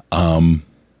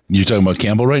 You're talking about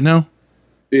Campbell right now?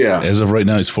 Yeah. As of right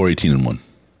now, he's 4-18-1.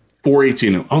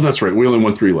 4-18. Oh, that's right. We only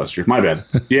won 3 last year. My bad.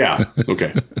 Yeah.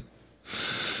 Okay.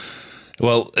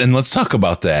 Well, and let's talk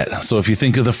about that. So if you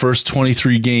think of the first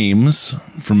 23 games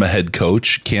from a head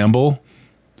coach, Campbell,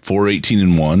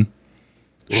 4-18-1.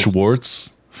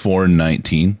 Schwartz,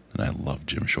 4-19, and I love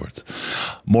Jim Schwartz.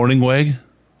 Morningweg,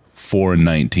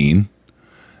 4-19.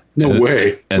 No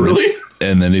way. Really?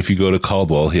 And then if you go to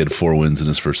Caldwell, he had 4 wins in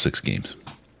his first 6 games.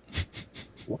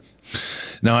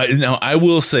 Now I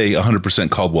will say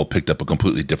 100% Caldwell picked up a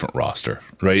completely different roster,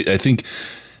 right? I think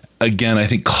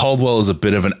Caldwell is a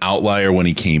bit of an outlier when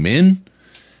he came in,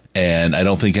 and I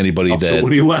don't think anybody that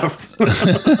when he left.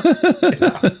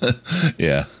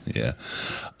 Yeah.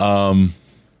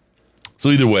 So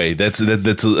either way, it's a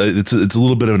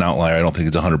little bit of an outlier. I don't think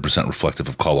it's 100% reflective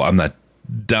of Caldwell. I'm not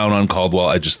down on Caldwell.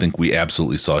 I just think we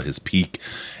absolutely saw his peak,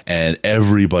 and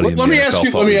everybody in the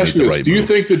NFL thought we made the right move. Do you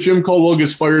think that Jim Caldwell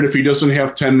gets fired if he doesn't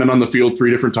have 10 men on the field 3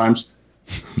 different times?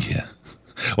 Yeah.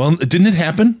 Well, didn't it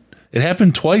happen? It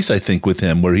happened twice, I think, with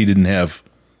him where he didn't have.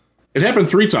 It happened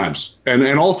 3 times,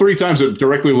 and all 3 times it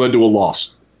directly led to a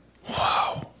loss.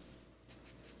 Wow.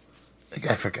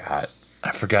 I forgot.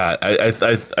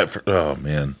 Oh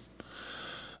man.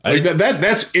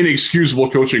 That's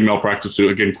inexcusable coaching malpractice to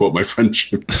again quote my friend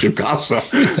Jim Costa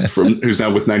who's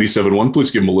now with 97.1. Please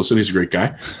give him a listen. He's a great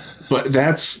guy. But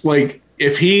that's like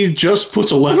if he just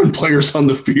puts 11 players on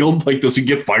the field, like does he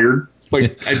get fired?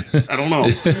 Like I don't know.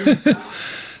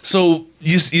 So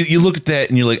you look at that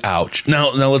and you're like, ouch. Now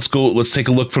let's take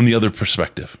a look from the other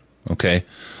perspective. Okay.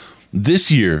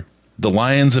 This year, the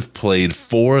Lions have played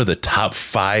 4 of the top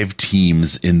 5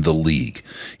 teams in the league.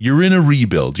 You're in a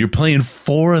rebuild. You're playing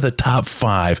 4 of the top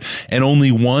 5 and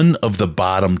only 1 of the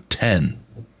bottom 10.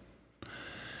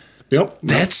 Yep.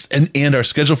 That's and our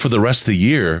schedule for the rest of the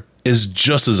year is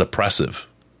just as oppressive.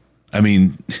 I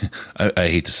mean, I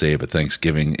hate to say it, but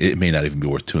Thanksgiving, it may not even be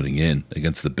worth tuning in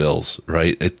against the Bills,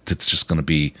 right? It's just going to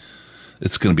be,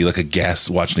 it's going to be like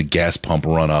watching a gas pump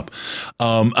run up.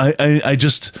 I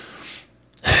just.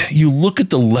 You look at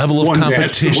the level of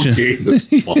competition.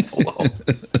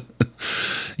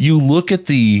 You look at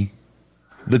the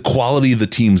quality of the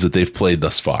teams that they've played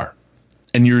thus far,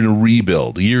 and you're in a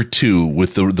rebuild, year 2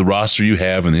 with the roster you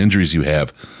have and the injuries you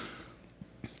have.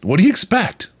 What do you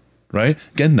expect? Right?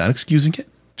 Again, not excusing it,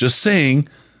 just saying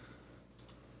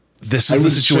this is the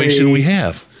situation we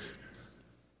have.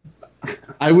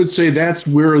 I would say that's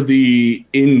where the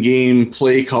in-game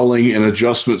play calling and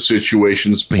adjustment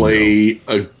situations play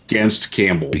against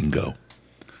Campbell. Bingo.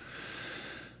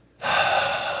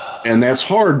 And that's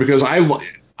hard because I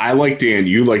I like Dan.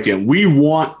 You like Dan. We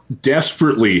want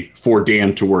desperately for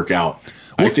Dan to work out.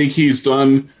 I think he's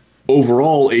done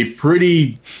overall a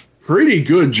pretty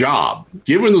good job.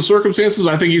 Given the circumstances,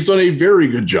 I think he's done a very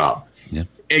good job. Yeah.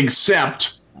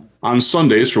 Except on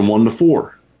Sundays from 1 to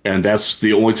 4. And that's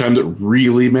the only time that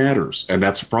really matters. And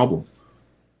that's a problem.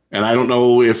 And I don't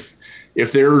know if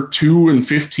they're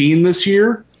 2-15 this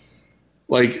year,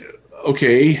 like,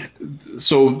 okay,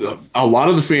 so a lot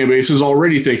of the fan base is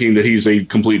already thinking that he's a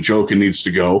complete joke and needs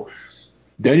to go.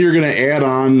 Then you're going to add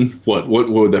on, what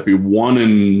would that be,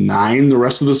 1-9 the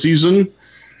rest of the season?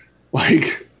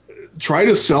 Like, try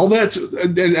to sell that.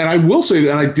 And I will say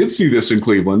that, and I did see this in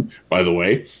Cleveland, by the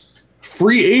way.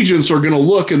 Free agents are going to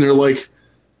look and they're like,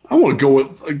 I want to go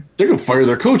with, like, they're going to fire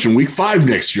their coach in week 5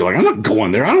 next year. Like, I'm not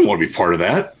going there. I don't want to be part of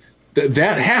that.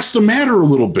 That has to matter a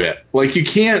little bit. Like, you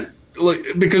can't, like,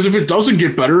 because if it doesn't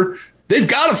get better, they've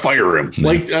got to fire him. Yeah.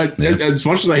 Like, as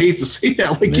much as I hate to say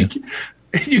that,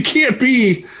 like, you can't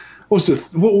be, what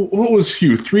was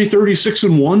Hugh,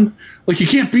 336-1? Like, you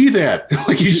can't be that.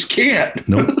 Like, you just can't.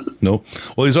 No.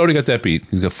 Well, he's already got that beat.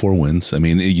 He's got 4 wins. I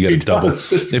mean, you got to double.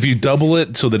 If you double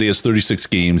it so that he has 36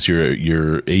 games,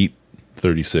 you're 8,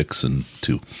 36, and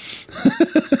 2.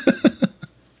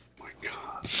 My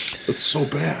God, that's so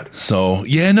bad. So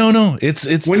yeah, no, it's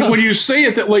when you say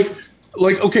it that like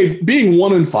okay, being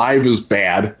 1-5 is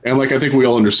bad, and like I think we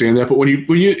all understand that. But when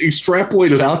you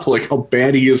extrapolate it out to like how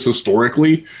bad he is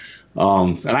historically,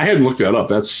 and I hadn't looked that up.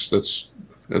 That's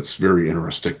very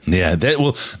interesting. Yeah,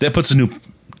 that puts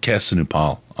casts a new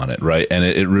pall on it, right? And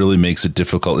it really makes it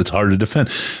difficult. It's hard to defend.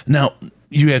 Now,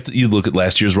 you look at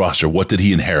last year's roster. What did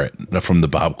he inherit from the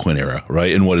Bob Quinn era,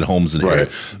 right? And what did Holmes inherit?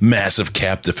 Right. Massive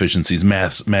cap deficiencies,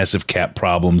 massive cap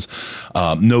problems,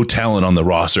 no talent on the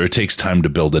roster. It takes time to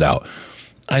build it out.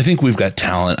 I think we've got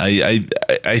talent. I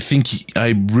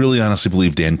really honestly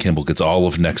believe Dan Campbell gets all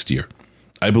of next year.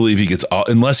 I believe he gets all,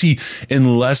 unless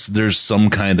there's some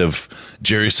kind of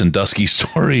Jerry Sandusky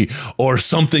story or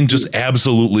something just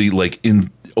absolutely like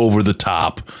in over the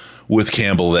top with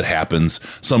Campbell that happens.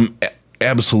 Some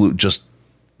absolute just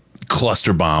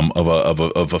cluster bomb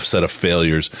of a set of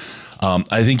failures.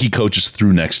 I think he coaches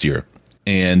through next year,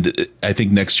 and I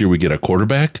think next year we get a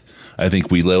quarterback. I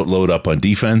think we load up on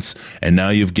defense, and now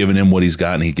you've given him what he's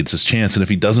got, and he gets his chance. And if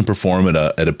he doesn't perform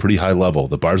at a pretty high level,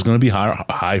 the bar's going to be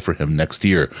high for him next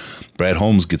year. Brad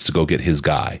Holmes gets to go get his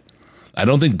guy. I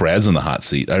don't think Brad's in the hot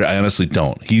seat. I honestly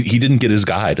don't. He didn't get his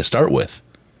guy to start with.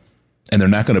 And they're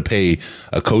not going to pay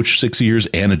a coach 6 years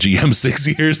and a GM 6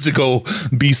 years to go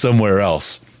be somewhere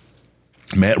else.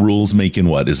 Matt Rule's making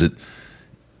what? Is it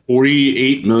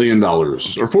 $48 million or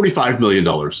 $45 million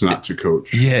not to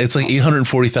coach? Yeah, it's like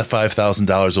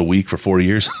 $845,000 a week for 4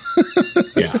 years.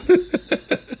 Yeah.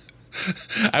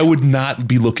 I would not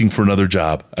be looking for another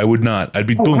job. I would not. I'd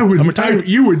be boom. I'm retired.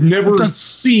 You would never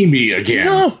see me again.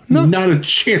 No, not a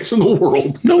chance in the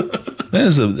world. Nope.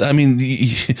 I mean,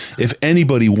 if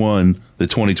anybody won the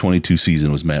 2022 season,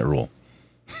 it was Matt Rule.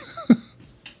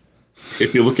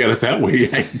 If you look at it that way,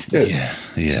 I did.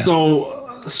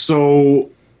 Yeah. So,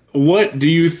 what do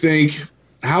you think?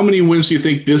 How many wins do you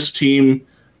think this team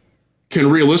can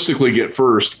realistically get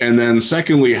first? And then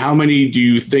secondly, how many do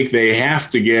you think they have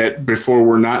to get before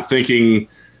we're not thinking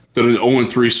that an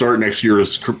 0-3 start next year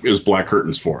is black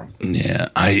curtains for them? Yeah,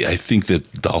 I think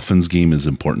that Dolphins game is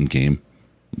an important game,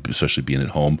 especially being at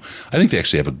home. I think they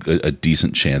actually have a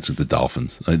decent chance at the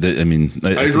Dolphins. I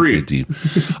agree.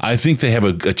 I think they have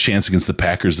a chance against the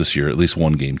Packers this year, at least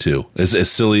one game too. As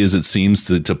silly as it seems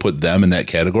to put them in that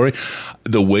category,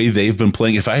 the way they've been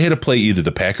playing, if I had to play either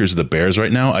the Packers or the Bears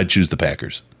right now, I'd choose the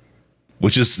Packers.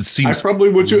 Which is, it seems I probably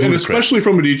would too, ludicrous. And especially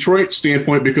from a Detroit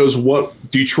standpoint, because what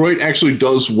Detroit actually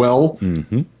does well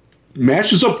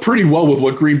matches up pretty well with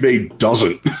what Green Bay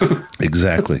doesn't.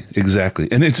 Exactly.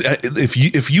 And it's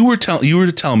if you were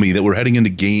to tell me that we're heading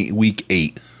into week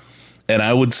 8, and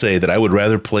I would say that I would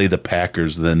rather play the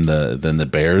Packers than the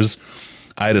Bears,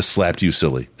 I'd have slapped you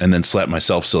silly and then slapped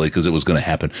myself silly because it was going to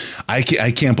happen. I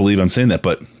can't believe I'm saying that,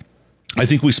 but I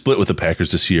think we split with the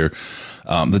Packers this year.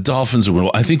 The Dolphins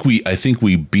are. I think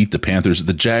we beat the Panthers.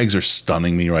 The Jags are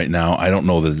stunning me right now. I don't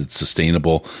know that it's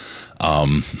sustainable.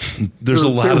 There's a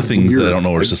lot of things that I don't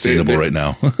know are sustainable right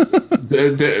now.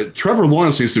 Trevor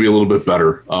Lawrence needs to be a little bit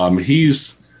better.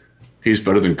 He's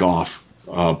better than Goff,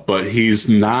 but he's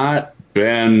not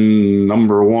been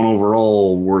number 1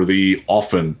 overall worthy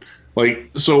often.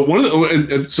 So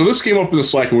this came up in the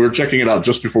Slack and we were checking it out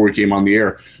just before we came on the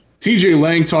air. TJ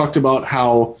Lang talked about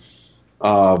how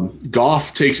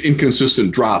Goff takes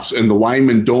inconsistent drops and the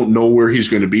linemen don't know where he's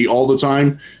going to be all the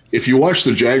time. If you watch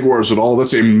the Jaguars at all,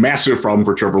 that's a massive problem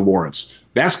for Trevor Lawrence.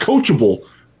 That's coachable,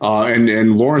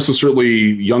 And Lawrence is certainly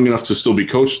young enough to still be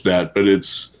coached that, but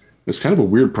it's kind of a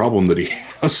weird problem that he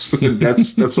has.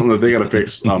 that's something that they got to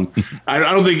fix. I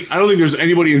don't think there's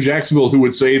anybody in Jacksonville who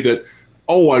would say that,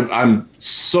 oh, I'm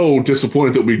so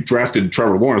disappointed that we drafted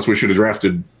Trevor Lawrence. We should have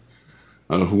drafted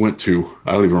who went to,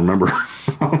 I don't even remember.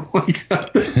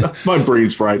 My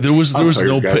brain's fried. There was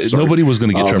nobody was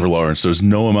going to get Trevor Lawrence. There's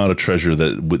no amount of treasure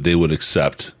that they would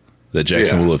accept that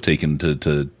Jacksonville will have taken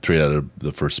to trade out of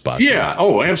the first spot. Yeah.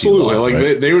 Oh, absolutely.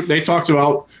 Like they talked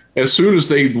about as soon as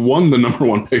they won the number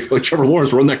one pick, like Trevor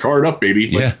Lawrence, run that card up,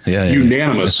 baby. Like,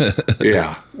 unanimous.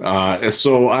 Yeah.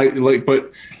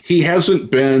 But he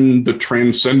hasn't been the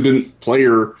transcendent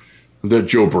player that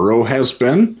Joe Burrow has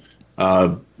been.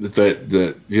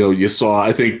 You saw,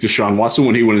 I think Deshaun Watson,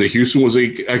 when he went into Houston, was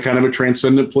a kind of a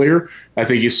transcendent player. I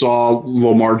think you saw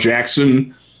Lamar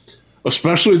Jackson,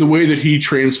 especially the way that he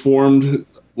transformed,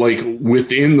 like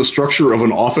within the structure of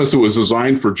an offense that was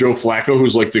designed for Joe Flacco,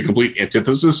 who's like the complete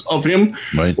antithesis of him.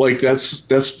 Right. Like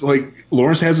that's like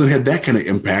Lawrence hasn't had that kind of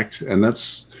impact. And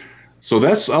that's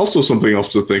also something else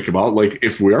to think about. Like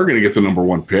if we are going to get the number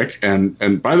one pick,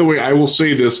 and by the way, I will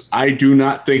say this, I do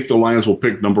not think the Lions will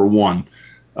pick number one.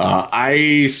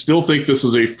 I still think this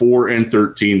is a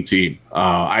 4-13 team.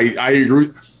 I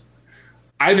agree.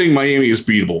 I think Miami is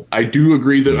beatable. I do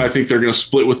agree that I think they're going to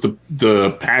split with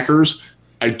the Packers.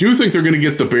 I do think they're going to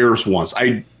get the Bears once.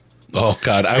 I don't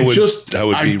trust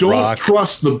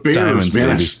the Bears, diamonds, man.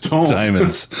 Baby. I just don't.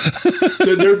 Diamonds.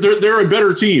 they're a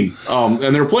better team,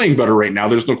 and they're playing better right now.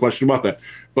 There's no question about that.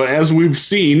 But as we've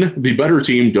seen, the better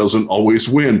team doesn't always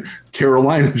win.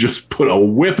 Carolina just put a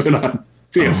whipping on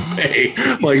Tampa Bay.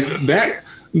 Like that.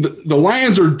 The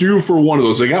Lions are due for one of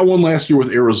those. They got one last year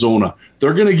with Arizona.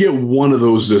 They're going to get one of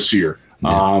those this year.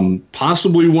 Yeah.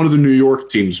 Possibly one of the New York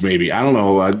teams, maybe. I don't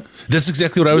know. That's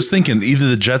exactly what I was thinking. Either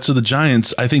the Jets or the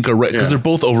Giants, I think, are right because they're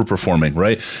both overperforming,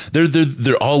 right?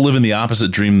 They're all living the opposite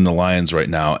dream than the Lions right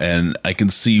now, and I can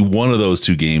see one of those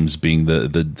two games being the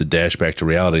dash back to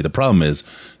reality. The problem is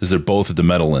they're both at the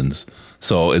Meadowlands,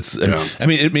 so it's. Yeah. I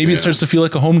mean, maybe it starts to feel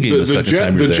like a home game the second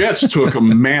time you're there. The Jets took a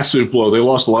massive blow. They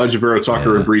lost Elijah Vera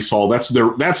Tucker and Breece Hall. That's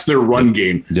their run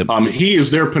game. Yep. He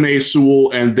is their Penei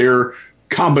Sewell and their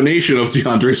combination of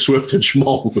DeAndre Swift and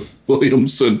Jamal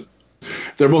Williams, and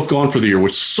they're both gone for the year,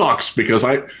 which sucks because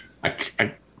I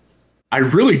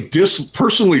really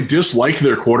personally dislike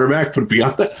their quarterback, but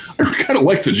beyond that, I kind of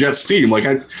like the Jets team. Like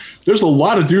there's a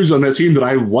lot of dudes on that team that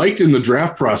I liked in the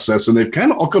draft process, and they've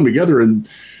kind of all come together, and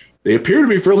they appear to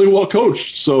be fairly well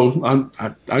coached. So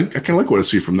I kind of like what I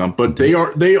see from them, but they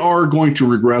are going to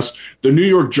regress. The New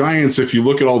York Giants, if you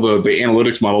look at all the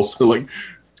analytics models, they're like.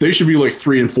 They should be like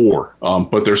 3-4,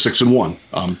 but they're 6-1.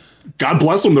 God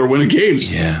bless them; they're winning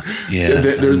games. Yeah.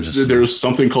 There's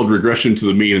something called regression to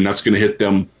the mean, and that's going to hit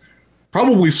them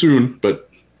probably soon.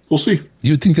 But we'll see.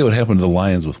 You would think that would happen to the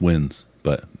Lions with wins,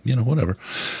 but whatever.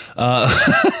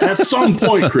 At some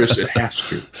point, Chris, it has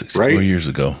to. 64 years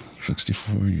ago.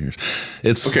 64 years.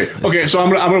 It's okay. So I'm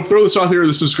gonna throw this out here.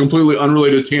 This is completely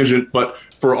unrelated tangent, but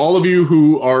for all of you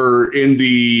who are in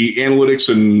the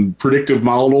analytics and predictive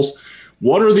models.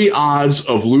 What are the odds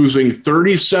of losing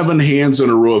 37 hands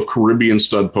in a row of Caribbean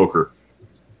stud poker?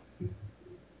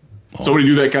 Somebody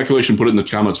do that calculation. Put it in the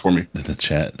comments for me. In the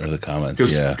chat or the comments.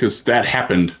 Because that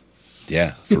happened.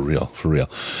 Yeah, for real.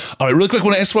 All right, really quick, I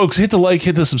want to ask folks, hit the like,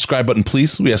 hit the subscribe button,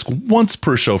 please. We ask once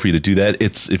per show for you to do that.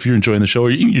 It's if you're enjoying the show or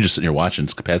you're just sitting here watching,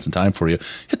 it's passing time for you.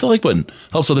 Hit the like button.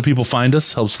 Helps other people find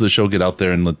us, helps the show get out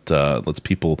there and lets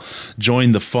people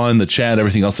join the fun, the chat,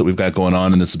 everything else that we've got going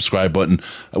on. And the subscribe button,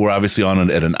 we're obviously on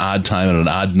at an odd time and an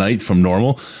odd night from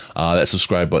normal. That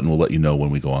subscribe button will let you know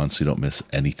when we go on so you don't miss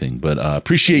anything. But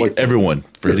appreciate everyone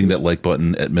for hitting that like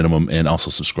button at minimum and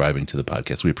also subscribing to the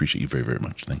podcast. We appreciate you very, very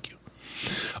much. Thank you.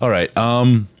 All right.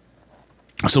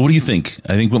 So what do you think?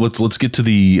 I think let's get to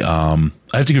the. I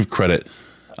have to give credit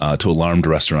to Alarmed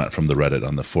Restaurant from the Reddit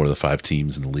on the 4 of the 5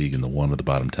 teams in the league and the 1 of the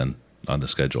bottom 10 on the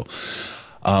schedule.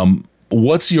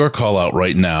 What's your call out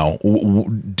right now?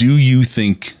 Do you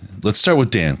think? Let's start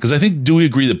with Dan because I think. Do we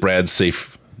agree that Brad's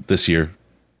safe this year?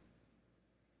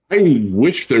 I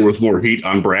wish there was more heat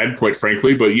on Brad, quite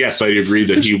frankly, but yes, I agree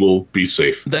that he will be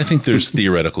safe. I think there's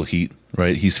theoretical heat,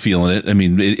 right? He's feeling it. I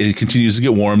mean, it continues to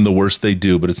get warm the worse they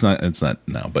do, but it's not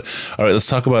now. But all right, let's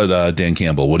talk about Dan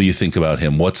Campbell. What do you think about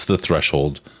him? What's the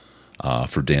threshold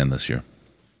for Dan this year?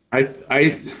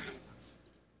 I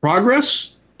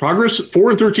progress.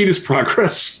 4-13 is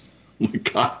progress. Oh my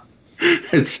God,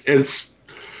 it's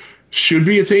should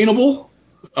be attainable.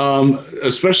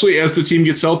 Especially as the team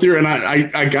gets healthier. And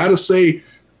I got to say,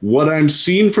 what I'm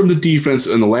seeing from the defense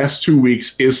in the last 2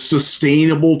 weeks is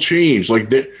sustainable change. Like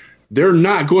they're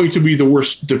not going to be the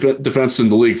worst defense in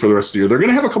the league for the rest of the year. They're going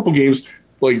to have a couple games,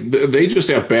 like they just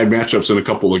have bad matchups in a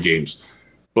couple of games,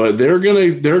 but they're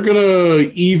gonna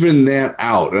even that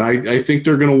out. And I think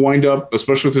they're going to wind up,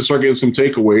 especially if they start getting some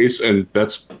takeaways, and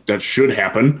that should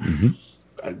happen.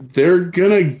 Mm-hmm. They're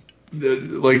going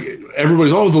to, like,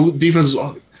 everybody's, the defense is,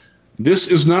 this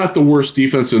is not the worst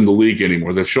defense in the league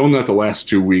anymore. They've shown that the last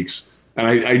 2 weeks. And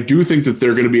I do think that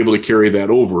they're going to be able to carry that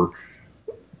over,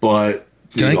 but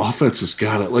the offense has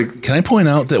got it. Like, can I point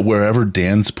out that wherever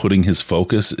Dan's putting his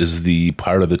focus is the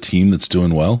part of the team that's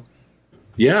doing well?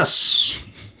 Yes,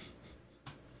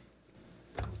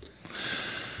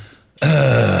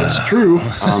 that's true.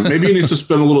 Maybe he needs to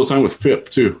spend a little time with Phipp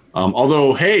too.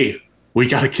 Although, hey, we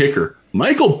got a kicker,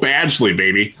 Michael Badgley,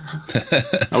 baby.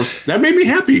 That made me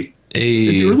happy.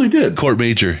 It really did. Court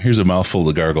Major, here's a mouthful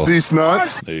to gargle. These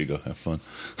nuts. There you go. Have fun.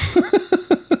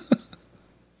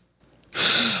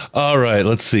 All right,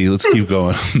 let's see. Let's keep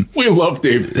going. We love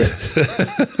Dave.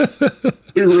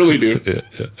 We really do.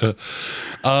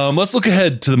 Let's look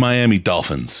ahead to the Miami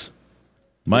Dolphins.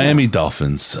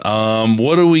 Dolphins.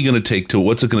 What are we going to take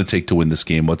what's it going to take to win this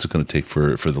game? What's it going to take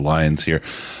for the Lions here?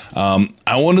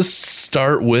 I want to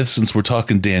start with, since we're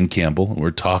talking Dan Campbell, and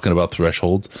we're talking about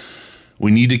thresholds, we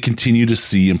need to continue to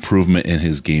see improvement in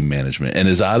his game management. And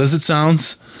as odd as it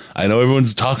sounds, I know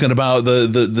everyone's talking about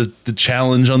the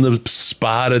challenge on the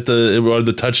spot or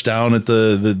the touchdown at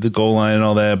the goal line and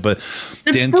all that, but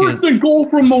it's Dan first and goal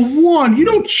from the 1. You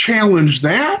don't challenge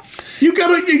that. You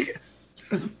gotta.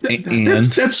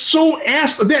 That's so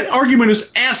that argument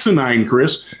is asinine,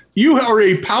 Chris. You are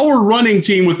a power running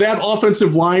team with that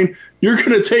offensive line. You're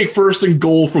going to take first and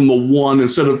goal from the 1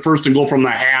 instead of first and goal from the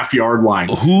half-yard line.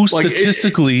 Who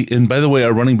statistically, and by the way,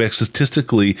 our running back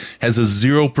statistically has a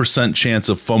 0% chance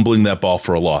of fumbling that ball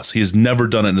for a loss. He has never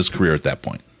done it in his career at that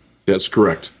point. That's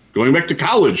correct. Going back to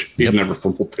college, he had never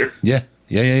fumbled there.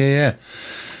 Yeah.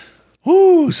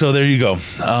 Woo, so there you go.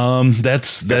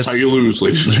 That's how you lose,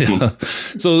 ladies and gentlemen.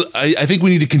 So I think we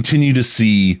need to continue to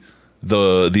see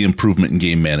the improvement in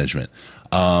game management.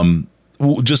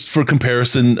 Just for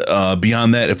comparison,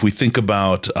 beyond that, if we think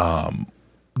about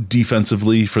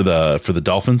defensively for the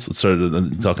Dolphins, let's start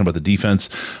talking about the defense.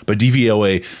 By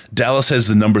DVOA, Dallas has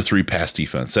the number 3 pass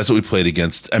defense. That's what we played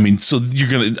against. I mean, so you're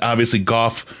going to obviously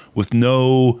Goff with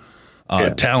no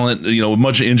talent, with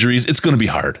much injuries. It's going to be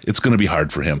hard. It's going to be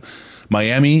hard for him.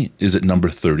 Miami is at number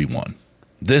 31.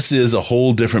 This is a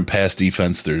whole different pass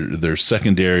defense. Their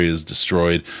secondary is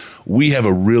destroyed. We have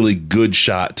a really good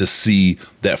shot to see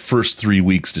that first 3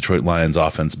 weeks Detroit Lions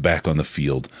offense back on the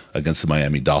field against the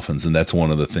Miami Dolphins, and that's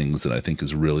one of the things that I think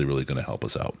is really, really going to help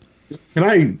us out. Can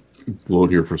I blow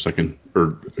here for a second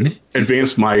or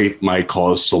advance my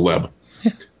cause celeb?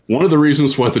 One of the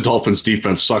reasons why the Dolphins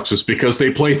defense sucks is because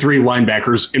they play 3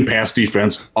 linebackers in pass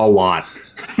defense a lot.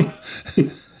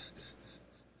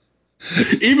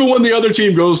 Even when the other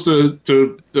team goes to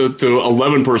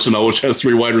 11 personnel, which has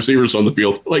 3 wide receivers on the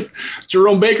field, like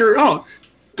Jerome Baker,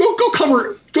 go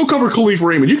cover Khalif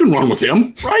Raymond. You can run with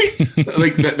him, right?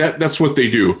 Like that's what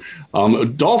they do.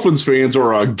 Dolphins fans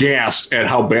are aghast at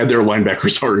how bad their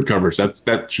linebackers are in coverage.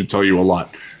 That should tell you a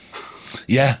lot.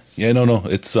 Yeah, no.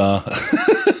 It's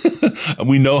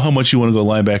we know how much you want to go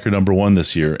linebacker number 1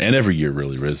 this year, and every year,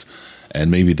 really, Riz.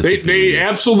 And maybe they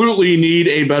absolutely need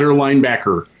a better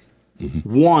linebacker.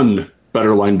 Mm-hmm. One better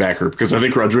linebacker, because I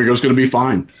think Rodrigo's going to be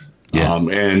fine. Yeah.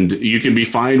 And you can be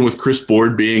fine with Chris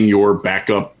Board being your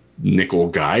backup nickel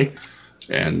guy,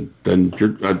 and then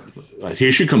he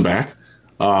should come back.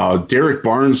 Derek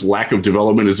Barnes' lack of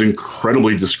development is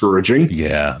incredibly discouraging.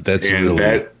 Yeah,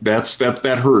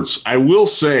 that hurts. I will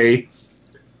say,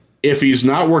 if he's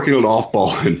not working at off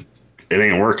ball and it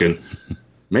ain't working,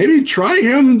 maybe try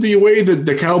him the way that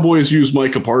the Cowboys use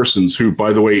Micah Parsons, who,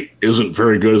 by the way, isn't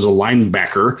very good as a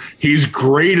linebacker. He's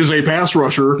great as a pass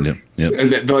rusher, yep.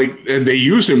 And they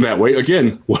use him that way.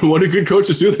 Again, what do good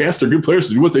coaches do? They ask their good players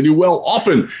to do what they do well.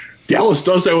 Often, Dallas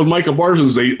does that with Micah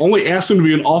Parsons. They only asked him to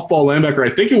be an off-ball linebacker. I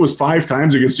think it was 5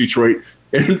 times against Detroit.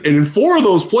 And in 4 of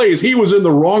those plays, he was in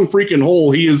the wrong freaking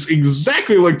hole. He is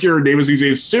exactly like Jared Davis. He's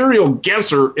a serial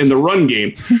guesser in the run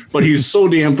game, but he's so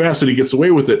damn fast that he gets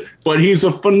away with it. But he's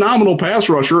a phenomenal pass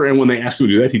rusher, and when they ask him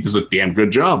to do that, he does a damn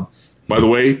good job. By the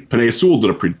way, Penei Sewell did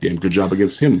a pretty damn good job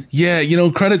against him. Yeah,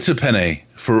 credit to Penei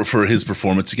for his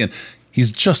performance. Again,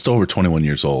 he's just over 21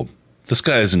 years old. This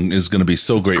guy is going to be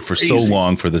so great for so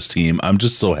long for this team. I'm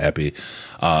just so happy.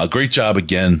 Great job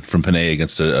again from Penei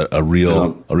against a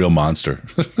real monster.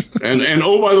 and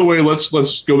oh, by the way,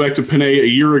 let's go back to Penei a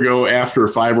year ago after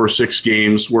 5 or 6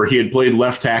 games where he had played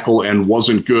left tackle and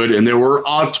wasn't good, and there were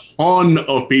a ton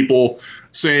of people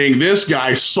saying this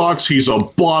guy sucks. He's a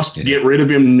bust. Yeah. Get rid of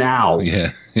him now.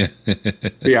 Yeah.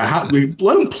 Let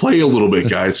him play a little bit,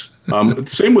 guys.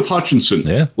 Same with Hutchinson.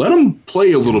 Yeah. Let him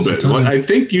play a little bit. I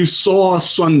think you saw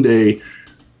Sunday.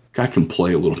 Guy can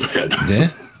play a little bit. Yeah.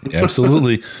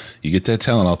 Absolutely. You get that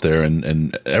talent out there,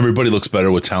 and everybody looks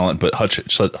better with talent, but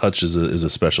Hutch is a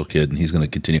special kid, and he's going to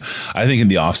continue. I think in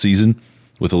the offseason,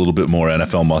 with a little bit more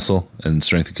NFL muscle and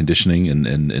strength and conditioning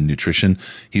and nutrition,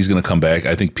 he's going to come back.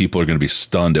 I think people are going to be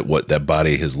stunned at what that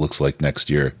body of his looks like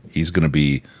next year. He's going to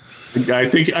be... I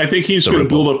think he's going to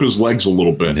build up his legs a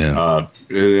little bit,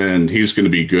 and he's going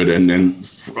to be good. And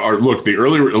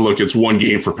it's one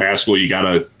game for Pascal. You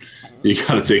gotta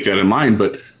take that in mind,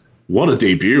 but... What a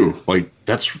debut. Like,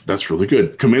 that's really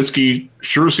good. Kaminsky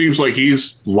sure seems like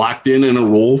he's locked in a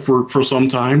role for some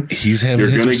time. He's having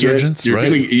his resurgence,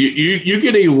 right? You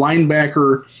get a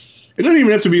linebacker. It doesn't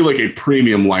even have to be like a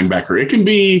premium linebacker. It can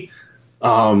be,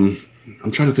 I'm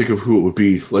trying to think of who it would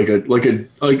be, like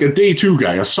a day two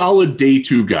guy, a solid day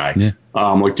two guy,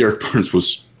 like Derek Burns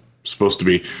was supposed to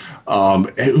be,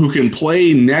 who can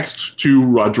play next to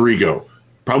Rodrigo.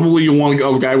 Probably you want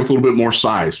a guy with a little bit more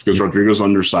size because Rodrigo's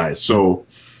undersized. So,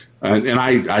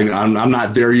 I'm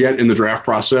not there yet in the draft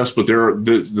process, but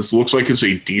this looks like it's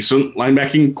a decent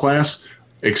linebacking class,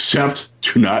 except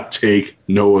do not take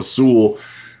Noah Sewell.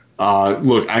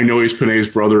 Look, I know he's Panay's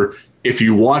brother. If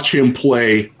you watch him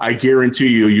play, I guarantee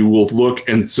you will look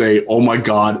and say, oh my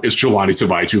God, it's Jelani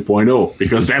Tavai 2.0,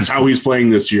 because that's how he's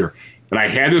playing this year. And I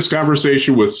had this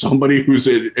conversation with somebody who's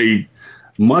a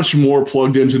much more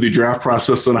plugged into the draft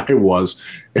process than I was.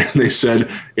 And they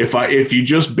said, if you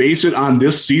just base it on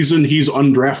this season, he's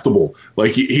undraftable.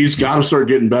 Like he's got to start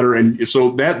getting better. And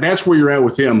so that's where you're at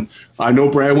with him. I know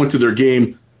Brad went to their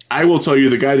game. I will tell you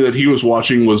the guy that he was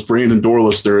watching was Brandon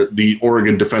Dorlus, the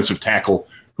Oregon defensive tackle,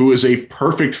 who is a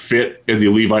perfect fit in the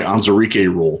Levi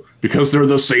Onwuzurike role because they're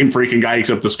the same freaking guy,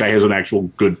 except this guy has an actual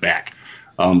good back.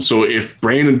 So if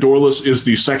Brandon Dorlus is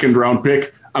the second round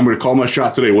pick, I'm going to call my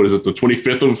shot today. What is it, the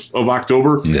 25th of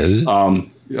October?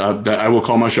 That I will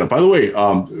call my shot. By the way,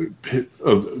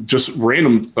 just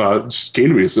random just came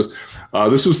to me. It says,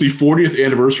 this is the 40th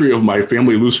anniversary of my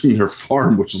family losing their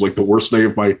farm, which is like the worst day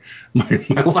of my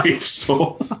life.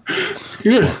 So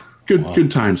good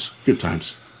times. Good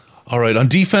times. All right, on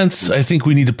defense, I think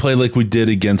we need to play like we did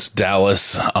against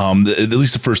Dallas, at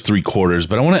least the first three quarters.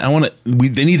 But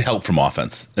they need help from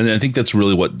offense, and I think that's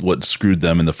really what screwed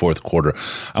them in the fourth quarter.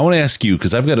 I want to ask you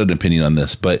because I've got an opinion on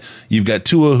this, but you've got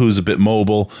Tua, who's a bit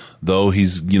mobile, though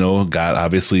he's got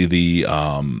obviously the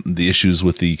issues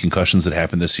with the concussions that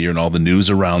happened this year and all the news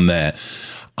around that.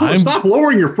 Stop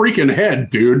lowering your freaking head,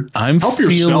 dude. Help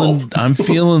yourself. I'm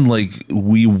feeling like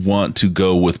we want to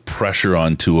go with pressure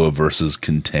on Tua versus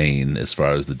contain as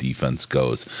far as the defense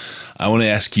goes. I want to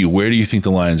ask you, where do you think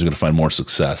the Lions are going to find more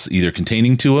success? Either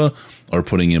containing Tua or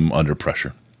putting him under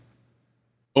pressure?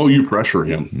 Oh, you pressure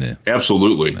him. Yeah.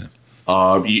 Absolutely. Yeah.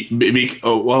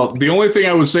 Well, the only thing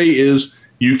I would say is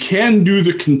you can do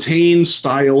the contain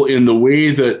style in the way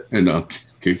that, and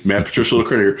Matt Patricia, look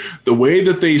right here, the way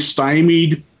that they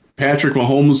stymied Patrick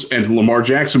Mahomes and Lamar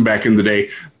Jackson back in the day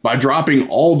by dropping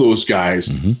all those guys,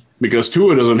 because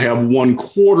Tua doesn't have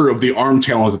 1/4 of the arm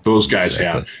talent that those guys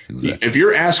have. Exactly. If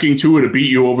you're asking Tua to beat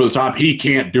you over the top, he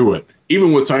can't do it.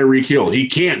 Even with Tyreek Hill, he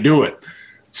can't do it.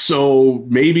 So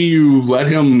maybe you let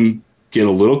him get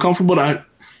a little comfortable.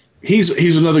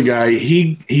 He's another guy.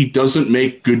 He doesn't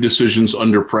make good decisions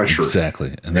under pressure.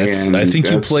 Exactly, and I think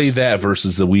you play that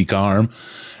versus the weak arm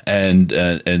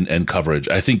and coverage.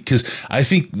 I think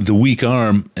the weak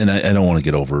arm, and I don't want to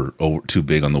get over too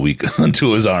big on the weak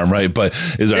onto his arm, right? But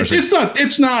his arm.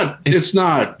 It's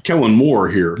not Kellen Moore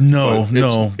here. No,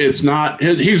 it's not.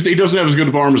 He doesn't have as good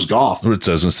of arm as Goff. I was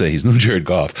going to say he's no Jared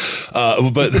Goff.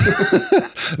 But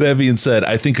that being said,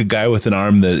 I think a guy with an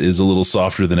arm that is a little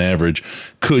softer than average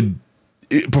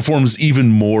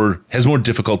has more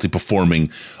difficulty performing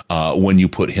when you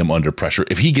put him under pressure.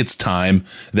 If he gets time,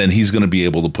 then he's going to be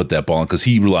able to put that ball in because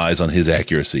he relies on his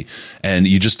accuracy, and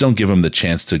you just don't give him the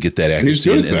chance to get that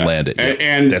accuracy and land it.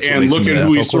 And look at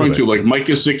who he's throwing to. Like Mike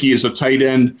Gesicki is a tight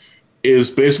end, is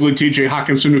basically TJ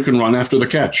Hawkinson who can run after the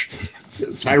catch.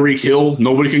 Tyreek Hill,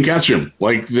 nobody can catch him.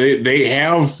 Like they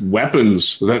have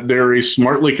weapons. That they're a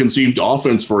smartly conceived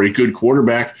offense for a good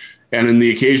quarterback. And in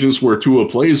the occasions where Tua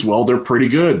plays well, they're pretty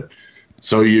good.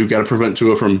 So you've got to prevent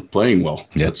Tua from playing well.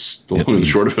 Yep. That's the long and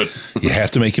short of it. You have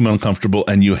to make him uncomfortable,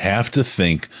 and you have to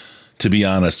think, to be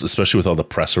honest, especially with all the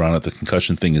pressure on it, the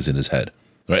concussion thing is in his head.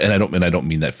 Right. And I don't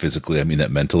mean that physically, I mean that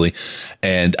mentally.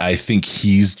 And I think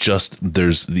he's just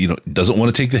doesn't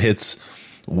want to take the hits.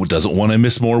 doesn't want to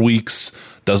miss more weeks,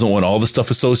 doesn't want all the stuff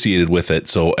associated with it.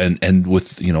 So, and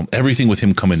with, everything with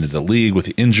him coming into the league with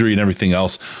the injury and everything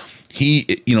else, he,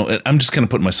 I'm just kind of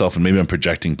putting myself, and maybe I'm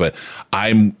projecting, but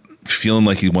I'm feeling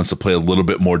like he wants to play a little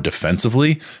bit more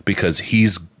defensively because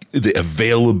the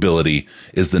availability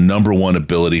is the number one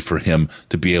ability for him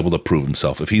to be able to prove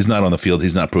himself. If he's not on the field,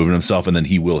 he's not proving himself, and then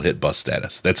he will hit bust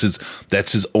status. That's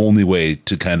his only way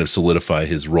to kind of solidify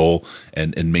his role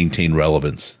and maintain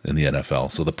relevance in the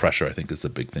NFL. So the pressure, I think, is the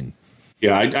big thing.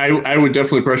 Yeah, I would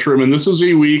definitely pressure him. And this is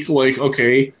a week like,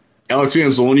 okay, Alex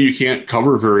Anzalone, you can't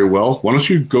cover very well. Why don't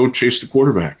you go chase the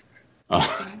quarterback?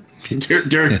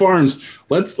 Derek Barnes,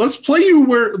 let's play you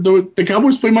where the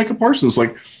Cowboys play Micah Parsons.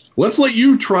 Like, let's let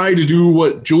you try to do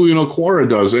what Julian Okwara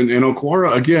does. And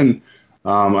Okwara, again,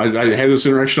 I had this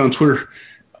interaction on Twitter.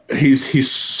 He's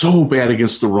so bad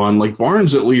against the run. Like,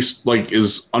 Barnes at least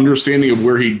is understanding of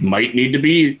where he might need to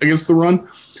be against the run.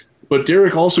 But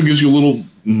Derek also gives you a little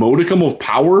modicum of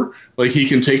power. Like, he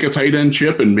can take a tight end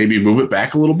chip and maybe move it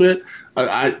back a little bit.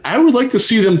 I would like to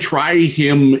see them try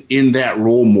him in that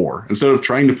role more instead of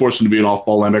trying to force him to be an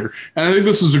off-ball linebacker. And I think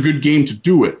this is a good game to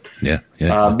do it. Yeah.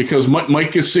 Because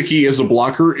Mike Gesicki as a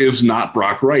blocker is not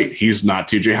Brock Wright. He's not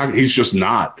TJ Hawkins. He's just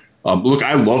not. Look,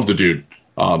 I love the dude.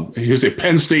 He's a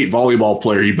Penn State volleyball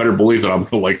player. You better believe that I'm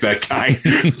going to like that guy.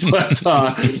 But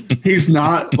he's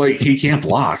not he can't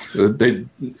block.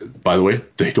 By the way,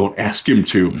 they don't ask him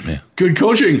to. Yeah. Good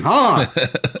coaching, huh?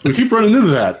 We keep running into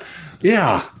that.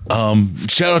 Yeah.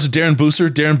 Shout out to Darren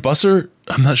Busser.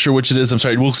 I'm not sure which it is. I'm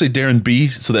sorry. We'll say Darren B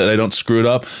so that I don't screw it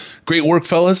up. Great work,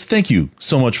 fellas. Thank you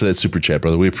so much for that super chat,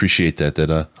 brother. We appreciate that. That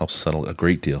helps settle a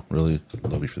great deal. Really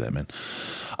love you for that, man.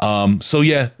 So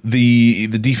yeah, the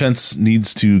defense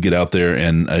needs to get out there,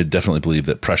 and I definitely believe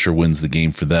that pressure wins the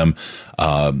game for them.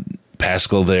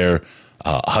 Pascal there,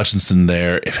 Hutchinson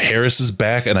there. If Harris is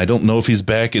back, and I don't know if he's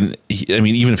back, and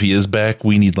even if he is back,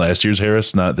 we need last year's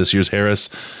Harris, not this year's Harris.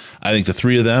 I think the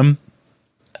three of them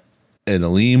and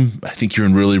Aleem, I think you're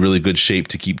in really, really good shape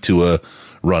to keep Tua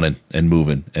running and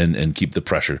moving and keep the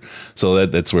pressure. So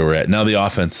that's where we're at. Now the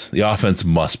offense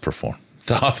must perform.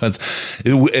 The offense,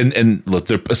 and look,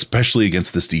 they're especially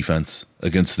against this defense,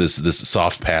 against this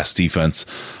soft pass defense.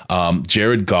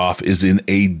 Jared Goff is in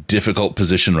a difficult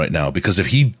position right now because if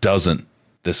he doesn't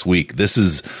this week, this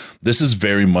is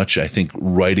very much, I think,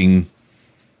 writing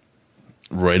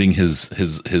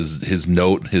his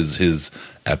note, his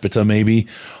epitaph maybe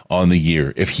on the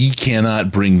year. If he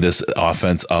cannot bring this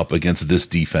offense up against this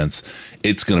defense,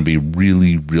 it's going to be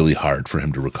really, really hard for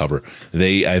him to recover.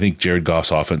 I think Jared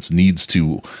Goff's offense needs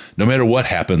to, no matter what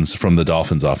happens from the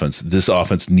Dolphins offense, this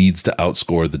offense needs to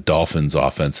outscore the Dolphins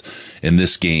offense in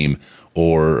this game,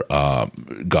 or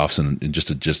Goff's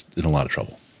just in a lot of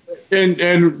trouble.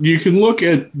 And you can look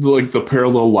at the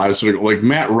parallel lives, like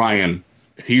Matt Ryan.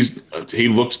 He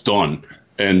looks done,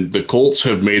 and the Colts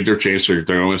have made their change. They're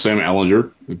going with Sam Ehlinger.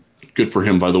 Good for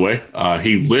him, by the way.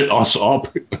 He lit us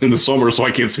up in the summer, so I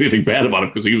can't say anything bad about him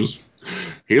because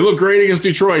he looked great against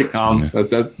Detroit.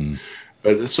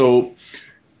 So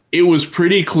it was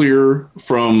pretty clear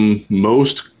from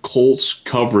most Colts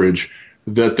coverage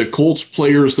that the Colts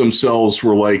players themselves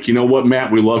were like, you know what,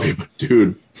 Matt, we love you, but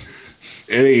dude,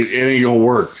 it ain't gonna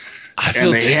work.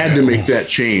 And they had to make that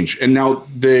change. And now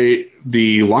the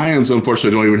Lions,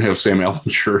 unfortunately, don't even have Sam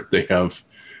Ehlinger. They have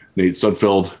Nate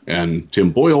Sudfeld and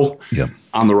Tim Boyle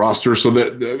on the roster. So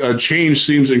that a change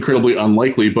seems incredibly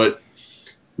unlikely, but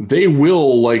they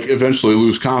will eventually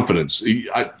lose confidence.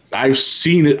 I've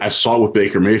seen it. I saw it with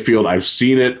Baker Mayfield. I've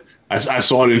seen it. I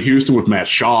saw it in Houston with Matt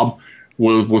Schaub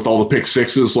with all the pick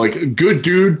sixes. Good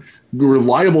dude,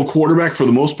 reliable quarterback for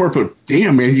the most part, but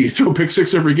damn, man, you throw pick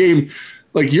six every game.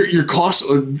 Your cost,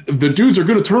 the dudes are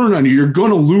going to turn on you. You're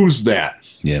going to lose that.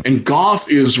 Yeah. And Goff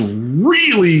is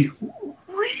really,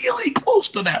 really close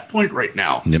to that point right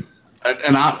now. Yep.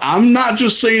 And I'm not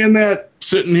just saying that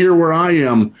sitting here where I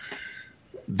am.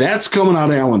 That's coming out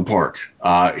of Allen Park.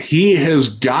 He has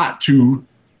got to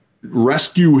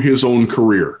rescue his own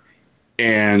career.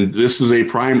 And this is a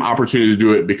prime opportunity to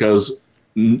do it because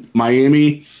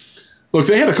Miami, look,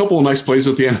 they had a couple of nice plays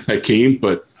at the end of that game,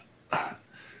 but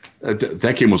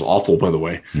that game was awful, by the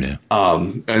way. Yeah.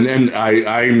 And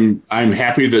I'm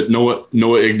happy that Noah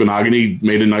Igbenogany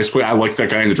made a nice play. I like that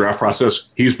guy in the draft process.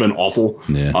 He's been awful.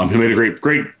 Yeah. He made a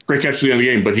great catch at the end of the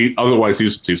game, but otherwise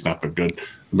he's not been good.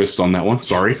 Missed on that one.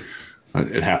 Sorry.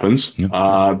 It happens.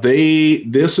 Yep.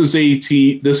 This is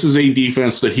a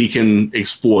defense that he can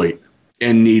exploit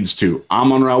and needs to.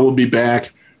 Amon-Ra will be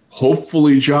back.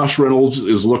 Hopefully Josh Reynolds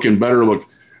is looking better. Look,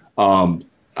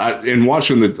 in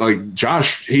watching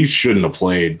Josh, he shouldn't have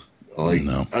played.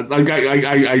 No.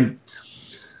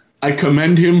 I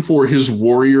commend him for his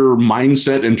warrior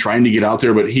mindset and trying to get out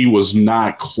there, but he was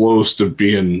not close to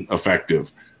being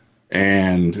effective.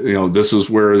 And, this is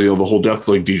where, the whole depth,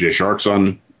 like DJ Shark's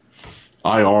on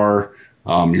IR.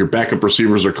 Your backup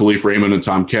receivers are Khalif Raymond and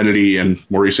Tom Kennedy and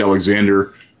Maurice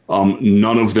Alexander.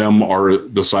 None of them are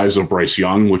the size of Bryce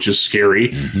Young, which is scary.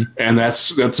 Mm-hmm. And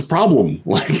that's a problem.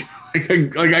 Like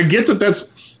I get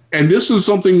that and this is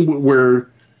something where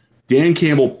Dan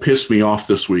Campbell pissed me off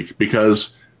this week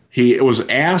because he was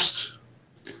asked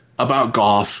about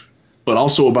Goff, but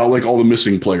also about like all the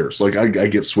missing players. Like I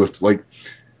get Swift,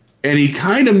 and he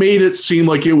kind of made it seem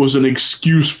like it was an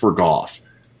excuse for Goff,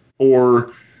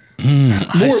 or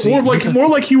more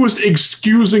like he was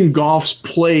excusing Goff's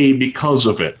play because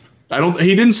of it.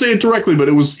 He didn't say it directly, but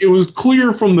it was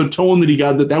clear from the tone that he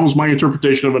got that was my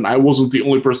interpretation of it. And I wasn't the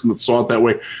only person that saw it that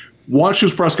way. Watch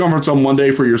his press conference on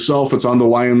Monday for yourself. It's on the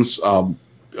Lions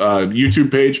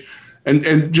YouTube page.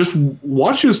 And just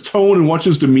watch his tone and watch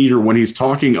his demeanor when he's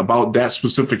talking about that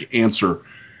specific answer.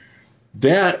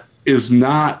 That is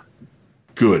not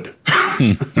good,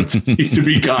 to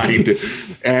be kind.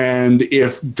 And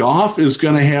if Goff is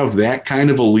going to have that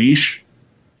kind of a leash,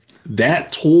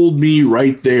 that told me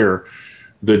right there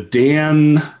that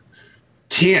Dan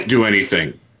can't do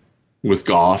anything with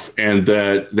Goff, and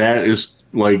that is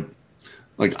like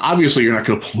obviously you're not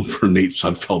going to pull him for Nate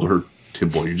Sudfeld or Tim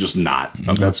Boyle. You're just not.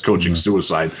 That's coaching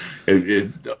suicide.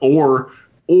 Or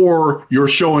you're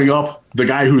showing up the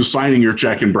guy who's signing your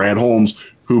check in Brad Holmes,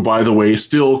 who, by the way,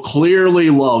 still clearly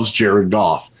loves Jared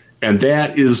Goff. And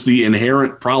that is the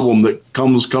inherent problem that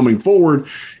coming forward.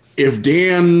 If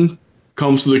Dan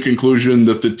comes to the conclusion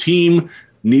that the team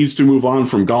needs to move on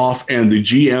from Goff and the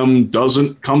GM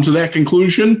doesn't come to that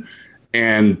conclusion,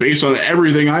 and based on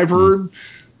everything I've heard,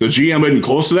 the GM isn't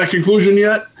close to that conclusion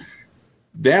yet,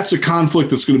 that's a conflict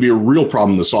that's going to be a real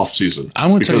problem this offseason.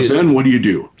 I'm going to tell you. Then what do you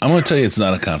do? I'm going to tell you it's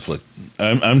not a conflict.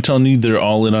 I'm telling you they're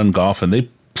all in on Goff, and they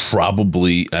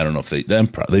probably, I don't know if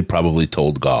they probably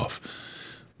told Goff,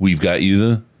 we've got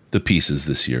you the pieces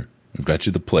this year. We've got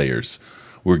you the players.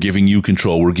 We're giving you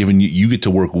control. We're giving you get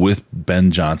to work with Ben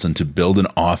Johnson to build an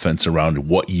offense around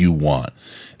what you want.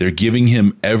 They're giving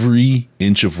him every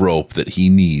inch of rope that he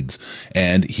needs,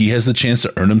 and he has the chance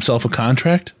to earn himself a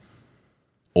contract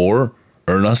or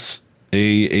earn us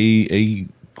a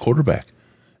quarterback.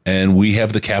 And we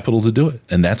have the capital to do it.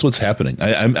 And that's what's happening.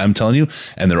 I'm telling you,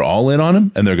 and they're all in on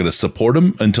him, and they're going to support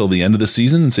him until the end of the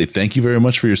season and say, thank you very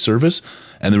much for your service.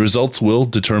 And the results will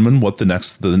determine what the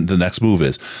next move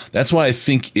is. That's why I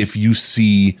think if you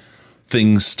see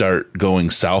things start going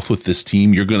south with this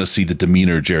team, you're going to see the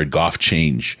demeanor of Jared Goff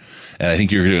change. And I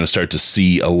think you're going to start to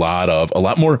see a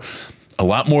lot more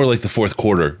like the fourth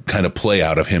quarter kind of play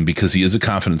out of him, because he is a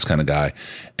confidence kind of guy.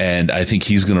 And I think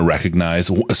he's going to recognize,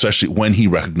 especially when he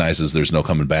recognizes there's no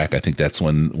coming back, I think that's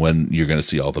when you're going to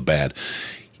see all the bad.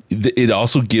 It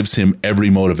also gives him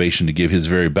every motivation to give his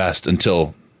very best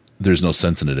until there's no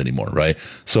sense in it anymore, right?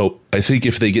 So I think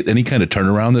if they get any kind of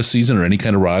turnaround this season or any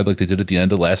kind of ride like they did at the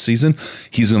end of last season,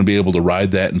 he's going to be able to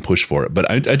ride that and push for it. But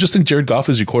I just think Jared Goff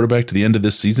is your quarterback to the end of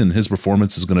this season. His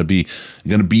performance is going to be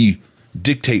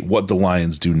dictate what the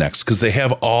Lions do next, because they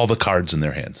have all the cards in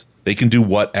their hands. They can do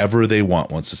whatever they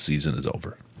want once the season is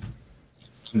over.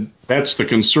 That's the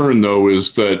concern, though,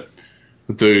 is that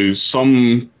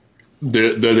that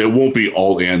it won't be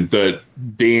all in, that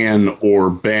Dan or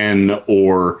Ben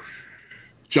or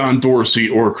John Dorsey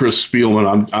or Chris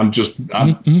Spielman. I'm just saying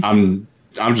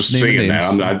that.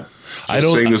 I'm not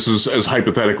saying this is as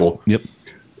hypothetical. Yep.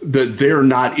 That they're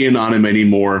not in on him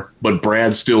anymore, but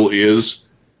Brad still is.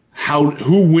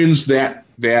 Who wins that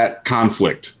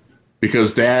conflict?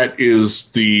 Because that is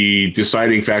the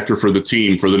deciding factor for the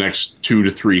team for the next 2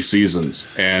 to 3 seasons,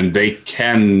 and they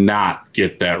cannot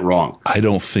get that wrong. I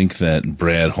don't think that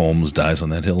Brad Holmes dies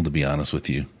on that hill, to be honest with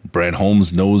you. Brad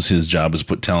Holmes knows his job is to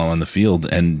put talent on the field,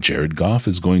 and Jared Goff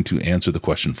is going to answer the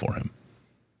question for him.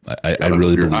 I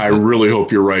really believe that. I really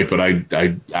hope you're right, but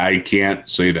I can't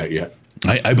say that yet.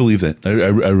 I believe that.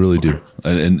 I really do.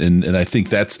 And I think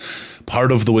that's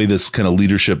part of the way this kind of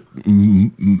leadership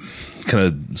kind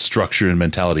of structure and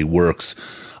mentality works.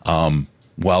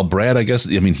 While Brad, I guess,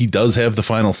 he does have the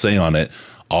final say on it.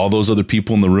 All those other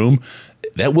people in the room,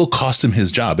 that will cost him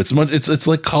his job. It's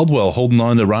like Caldwell holding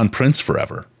on to Ron Prince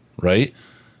forever, right?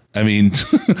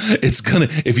 It's gonna,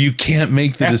 if you can't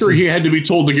make the decision. He had to be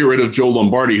told to get rid of Joe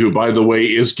Lombardi, who, by the way,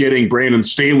 is getting Brandon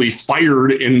Staley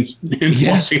fired in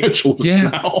Los Angeles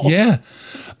now. Yeah.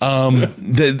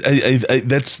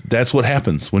 That's what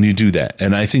happens when you do that.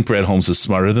 And I think Brad Holmes is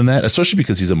smarter than that, especially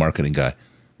because he's a marketing guy.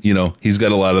 You know, he's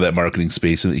got a lot of that marketing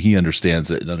space, and he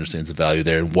understands it and understands the value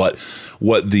there and what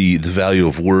the value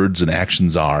of words and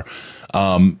actions are.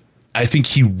 I think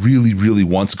he really, really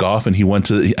wants Goff, and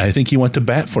I think he went to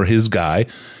bat for his guy,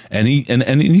 and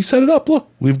he set it up. Look,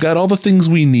 we've got all the things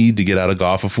we need to get out of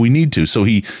Goff if we need to. So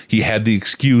he had the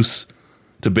excuse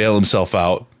to bail himself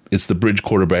out. It's the bridge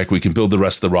quarterback. We can build the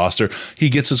rest of the roster. He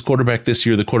gets his quarterback this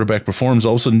year. The quarterback performs.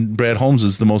 All of a sudden, Brad Holmes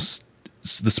is the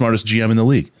smartest GM in the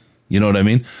league. You know what I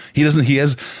mean?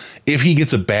 If he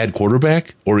gets a bad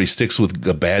quarterback or he sticks with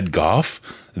a bad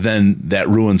Goff, then that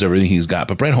ruins everything he's got.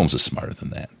 But Brad Holmes is smarter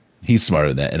than that. He's smarter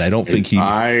than that. And I don't think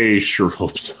I sure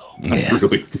hope so. Yeah. I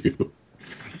really do.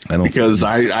 I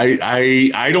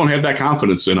don't have that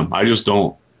confidence in him. I just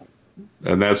don't.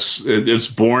 And it's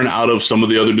born out of some of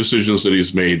the other decisions that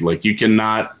he's made. Like you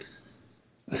can't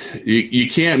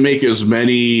make as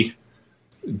many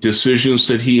decisions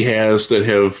that he has that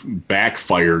have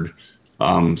backfired.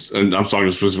 And I'm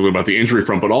talking specifically about the injury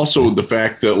front, but also the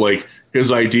fact that like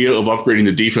his idea of upgrading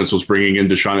the defense was bringing in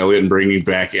Deshaun Elliott and bringing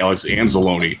back Alex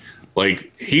Anzalone.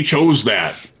 Like he chose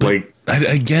that. Like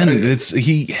again,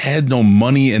 he had no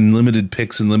money and limited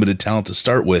picks and limited talent to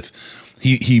start with.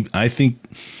 I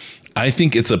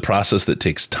think it's a process that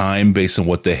takes time based on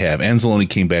what they have. Anzalone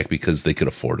came back because they could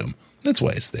afford him. That's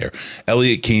why it's there.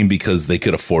 Elliott came because they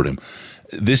could afford him.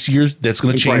 This year, that's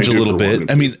going to change a little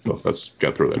bit. I mean,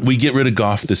 we get rid of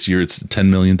Goff this year. It's 10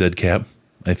 million dead cap,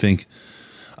 I think.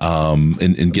 And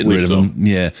getting rid of him.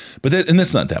 Yeah. But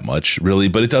that's not that much really,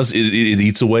 but it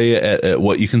eats away at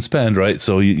what you can spend. Right.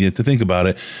 So you have to think about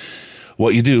it,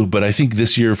 what you do. But I think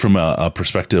this year from a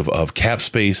perspective of cap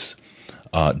space,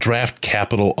 draft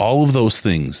capital, all of those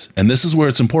things. And this is where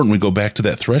it's important. We go back to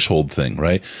that threshold thing,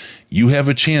 right? You have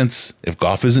a chance, if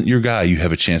Goff isn't your guy, you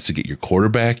have a chance to get your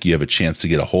quarterback. You have a chance to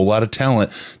get a whole lot of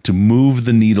talent to move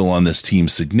the needle on this team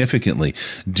significantly.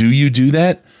 Do you do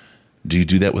that? Do you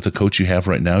do that with the coach you have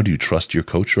right now? Do you trust your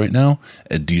coach right now?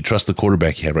 Do you trust the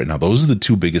quarterback you have right now? Those are the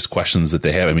two biggest questions that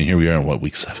they have. I mean, here we are in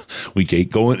week 7, week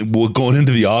 8, going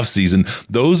into the offseason.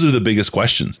 Those are the biggest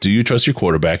questions. Do you trust your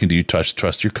quarterback and do you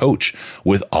trust your coach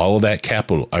with all of that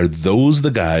capital? Are those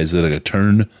the guys that are going to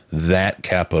turn that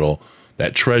capital,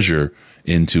 that treasure,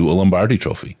 into a Lombardi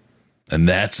trophy? And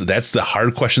that's the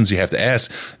hard questions you have to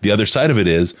ask. The other side of it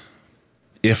is,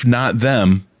 if not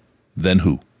them, then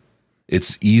who?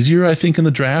 It's easier, I think, in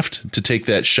the draft to take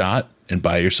that shot and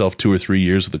buy yourself 2 or 3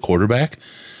 years with a quarterback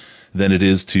than it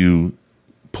is to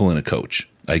pull in a coach.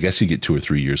 I guess you get 2 or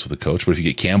 3 years with a coach, but if you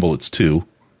get Campbell, it's 2.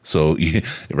 So,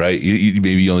 right,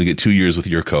 maybe you only get 2 years with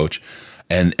your coach,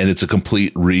 and it's a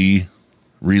complete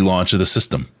relaunch of the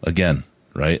system again,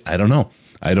 right? I don't know.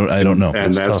 I don't know.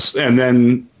 And tough. And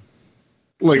then,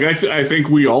 like I think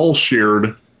we all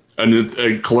shared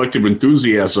a collective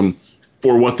enthusiasm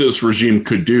for what this regime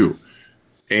could do.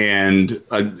 And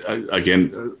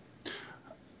again,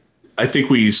 I think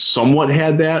we somewhat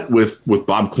had that with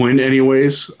Bob Quinn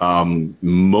anyways.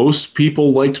 Most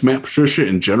people liked Matt Patricia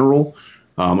in general.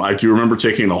 I do remember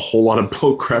taking a whole lot of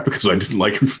bull crap because I didn't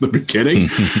like him from the beginning.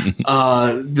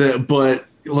 But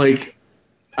like,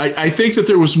 I think that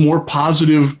there was more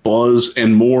positive buzz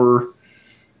and more.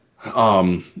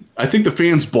 I think the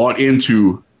fans bought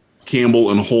into Campbell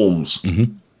and Holmes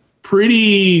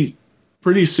pretty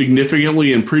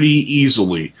significantly and pretty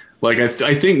easily. Like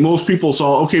I think most people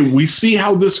saw, okay, we see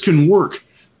how this can work.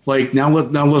 Like now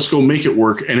let's go make it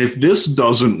work. And if this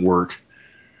doesn't work,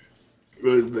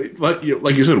 like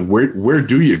you said, where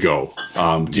do you go?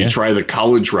 Do you try the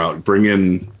college route? Bring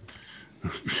in,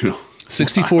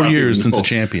 64 years since a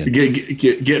champion.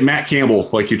 Get Matt Campbell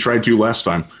like you tried to last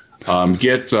time. I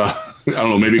don't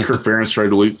know. Maybe Kirk Ferentz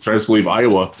tries to leave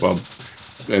Iowa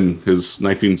in his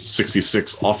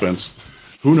 1966 offense.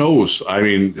 Who knows? I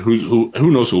mean, who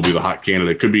knows who will be the hot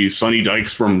candidate? Could be Sonny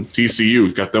Dykes from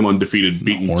TCU. Got them undefeated,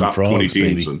 beating top 20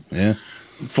 teams. And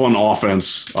fun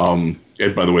offense. And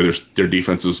by the way, their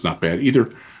defense is not bad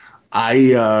either.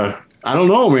 I don't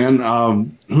know,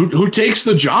 man. Who takes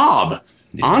the job?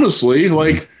 Yeah. Honestly,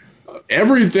 like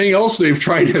everything else they've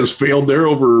tried has failed there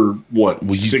over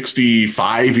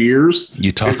 65 years.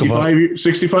 You talk about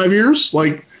 65 years.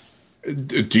 Like,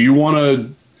 do you want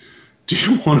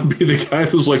to be the guy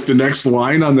who's like the next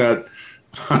line on that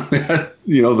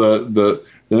the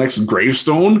next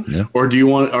gravestone, or do you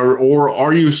want, or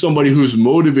are you somebody who's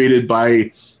motivated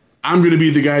by, I'm going to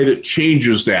be the guy that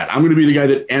changes that. I'm going to be the guy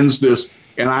that ends this,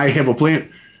 and I have a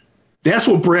plan. That's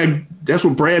what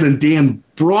Brad and Dan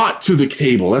brought to the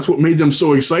table. That's what made them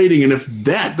so exciting. And if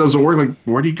that doesn't work, like,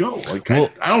 where do you go? Like, I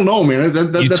don't know, man.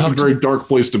 That's a very dark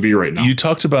place to be right now. You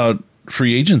talked about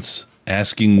free agents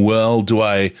asking, well, do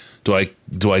I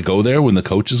go there when the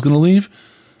coach is going to leave?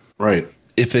 Right.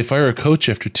 If they fire a coach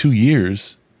after 2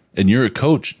 years and you're a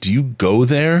coach, do you go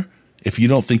there if you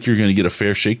don't think you're going to get a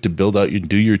fair shake to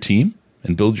do your team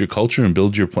and build your culture and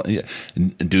build your plan?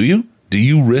 And do you? Do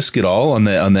you risk it all on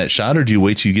that shot, or do you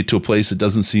wait till you get to a place that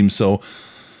doesn't seem so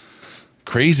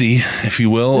crazy, if you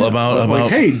will, about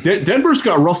hey, Denver's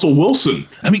got Russell Wilson.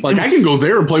 I mean, I can go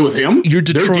there and play with him. You're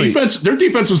Detroit. Their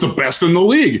defense is the best in the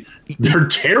league. They're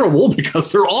terrible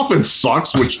because their offense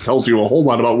sucks, which tells you a whole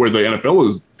lot about where the NFL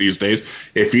is these days.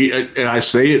 And I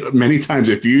say it many times,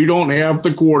 if you don't have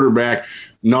the quarterback,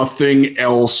 nothing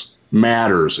else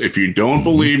matters. If you don't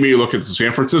believe me, look at the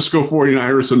San Francisco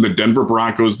 49ers and the Denver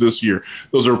Broncos this year.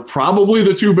 Those are probably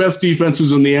the two best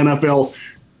defenses in the NFL.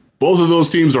 Both of those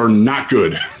teams are not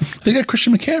good. They got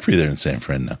Christian McCaffrey there in San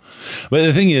Fran now. But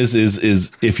the thing is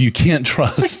if you can't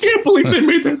trust, I can't believe they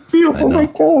made that deal. My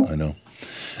God. I know.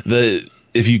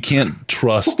 If you can't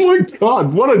trust.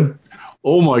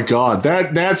 Oh my God.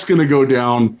 That's going to go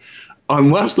down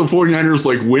unless the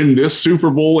 49ers win this Super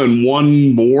Bowl and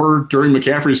one more during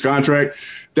McCaffrey's contract.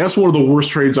 That's one of the worst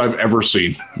trades I've ever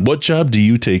seen. What job do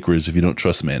you take, Riz, if you don't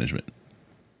trust management?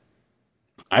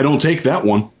 I don't take that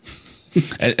one.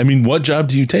 I mean, what job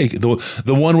do you take? The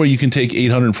one where you can take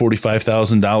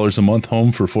 $845,000 a month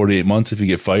home for 48 months if you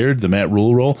get fired, the Matt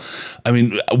Rule role. I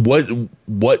mean,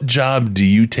 what job do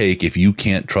you take if you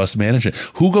can't trust management?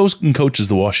 Who goes and coaches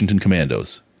the Washington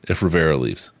Commandos if Rivera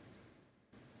leaves?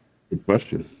 Good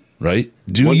question. Right?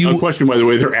 A question, by the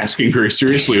way, they're asking very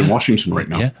seriously in Washington right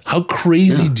now. Yeah. How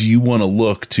crazy do you want to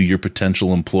look to your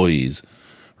potential employees?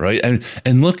 Right.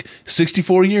 And look,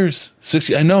 64 years,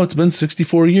 60. I know it's been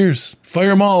 64 years. Fire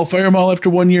them all after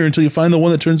 1 year until you find the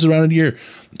one that turns around in a year.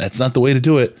 That's not the way to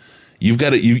do it. You've got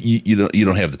to, you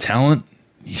don't have the talent.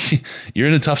 You're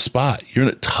in a tough spot.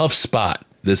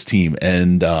 This team.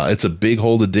 And it's a big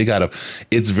hole to dig out of.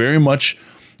 It's very much,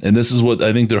 and this is what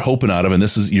I think they're hoping out of. And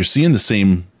you're seeing the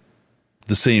same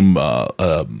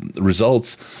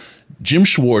results. Jim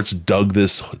Schwartz dug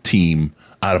this team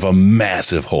out of a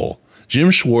massive hole. Jim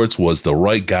Schwartz was the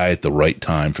right guy at the right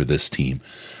time for this team.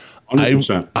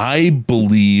 100%. I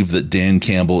believe that Dan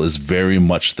Campbell is very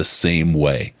much the same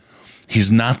way.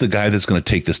 He's not the guy that's going to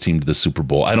take this team to the Super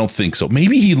Bowl. I don't think so.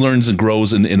 Maybe he learns and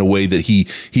grows in a way that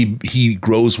he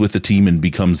grows with the team and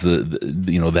becomes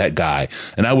that guy.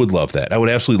 And I would love that. I would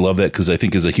absolutely love that because I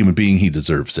think as a human being, he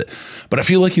deserves it. But I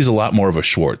feel like he's a lot more of a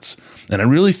Schwartz. And I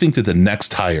really think that the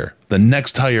next hire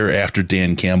after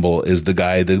Dan Campbell is the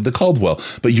guy, the Caldwell.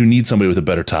 But you need somebody with a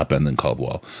better top end than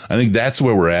Caldwell. I think that's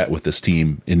where we're at with this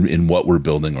team in what we're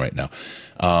building right now.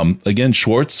 Again,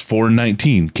 Schwartz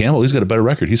 4-19. Campbell, he's got a better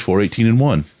record. He's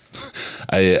 4-18-1.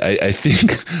 I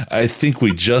think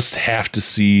we just have to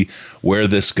see where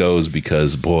this goes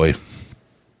because boy,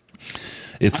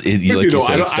 it's like you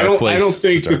said, it's a dark place. I don't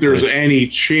think that there's any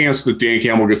chance that Dan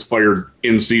Campbell gets fired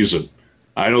in season.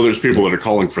 I know there's people that are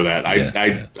calling for that.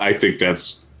 I think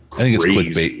that's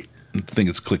crazy. I think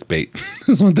it's clickbait.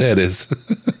 That's what that is.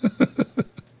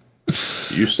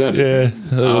 You said it.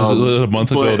 Yeah, a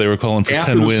month ago they were calling for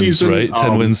 10 wins, season, right?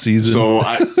 10-win season. So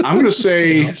I'm going to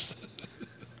say,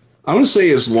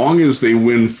 as long as they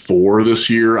win 4 this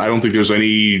year, I don't think there's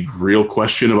any real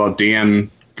question about Dan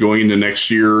going into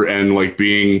next year and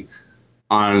being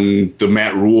on the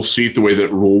Matt Rule seat the way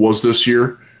that Rule was this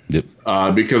year. Yep.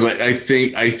 Because I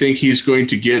think he's going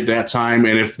to get that time,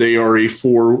 and if they're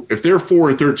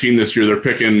 4-13 this year, they're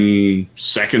picking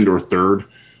second or third.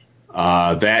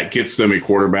 That gets them a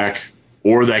quarterback,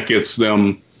 or that gets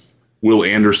them Will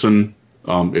Anderson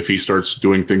if he starts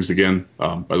doing things again.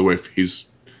 By the way, if he's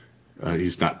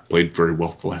not played very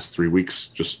well the last 3 weeks,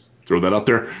 just throw that out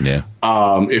there. Yeah.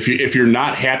 If you're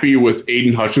not happy with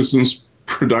Aiden Hutchinson's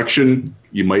production,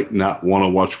 you might not want to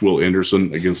watch Will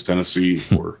Anderson against Tennessee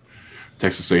or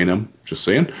Texas A&M. Just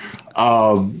saying.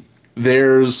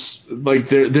 There's going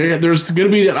to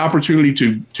be that opportunity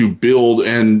to build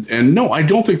and no, I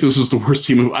don't think this is the worst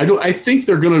team. I think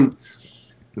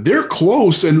they're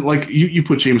close. And you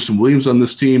put Jameson Williams on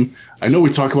this team. I know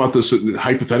we talk about this in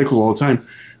hypotheticals all the time.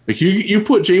 You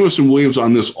put Jameson Williams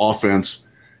on this offense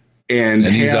and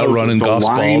he's out running golf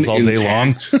balls all day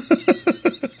long.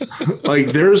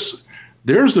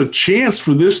 There's a chance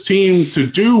for this team to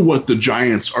do what the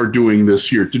Giants are doing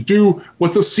this year, to do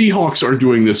what the Seahawks are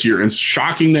doing this year, and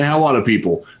shocking the hell out of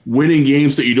people, winning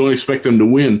games that you don't expect them to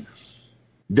win.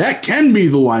 That can be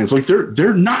the Lions.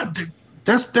 They're not.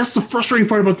 That's the frustrating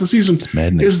part about the season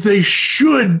is they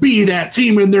should be that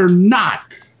team and they're not,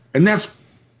 and that's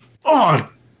it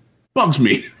bugs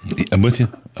me. I'm with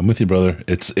you, brother.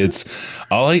 It's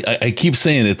all I keep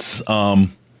saying.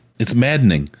 It's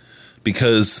maddening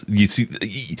because you see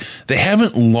they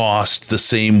haven't lost the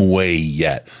same way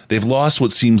yet. They've lost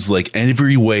what seems like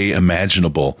every way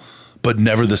imaginable, but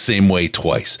never the same way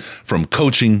twice. From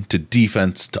coaching to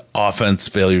defense to offense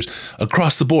failures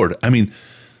across the board. I mean,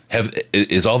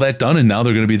 is all that done and now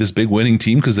they're going to be this big winning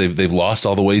team because they've lost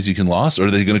all the ways you can lose? Or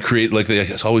are they going to create, like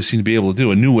they always seem to be able to do,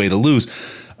 a new way to lose?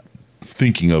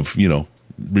 Thinking of,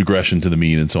 regression to the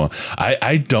mean and so on.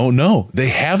 I don't know. They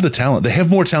have the talent. They have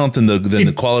more talent than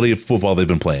the quality of football they've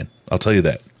been playing. I'll tell you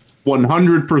that.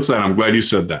 100%. I'm glad you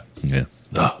said that. Yeah.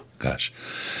 Oh, gosh.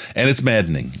 And it's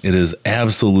maddening. It is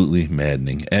absolutely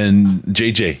maddening. And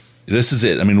JJ, this is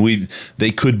it. I mean, they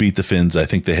could beat the Finns. I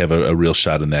think they have a real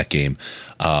shot in that game.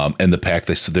 And the Pack,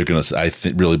 they're going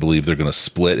to. Really believe they're going to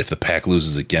split if the Pack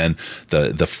loses again.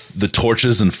 The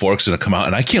torches and forks are going to come out,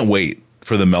 and I can't wait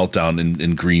for the meltdown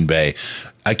in Green Bay.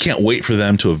 I can't wait for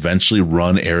them to eventually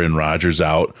run Aaron Rodgers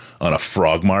out on a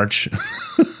frog march.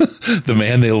 The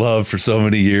man they love for so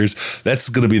many years. That's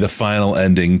going to be the final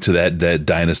ending to that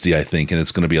dynasty, I think. And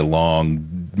it's going to be a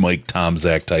long Mike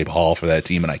Tomczak type haul for that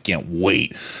team. And I can't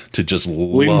wait to just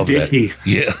love that.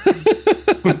 Yeah.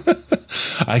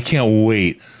 I can't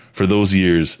wait for those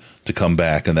years to come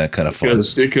back and that kind of fun.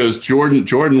 Because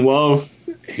Jordan Love,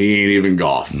 he ain't even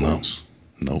golf, folks.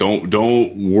 No.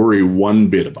 Don't worry one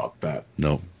bit about that.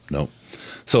 No.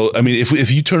 So I mean,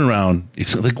 if you turn around,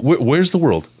 it's like where's the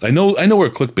world? I know where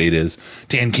clickbait is.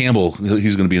 Dan Campbell,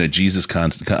 he's going to be in a Jesus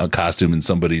costume in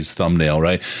somebody's thumbnail,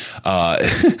 right?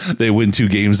 They win 2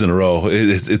 games in a row.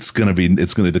 It's going to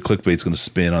the clickbait's going to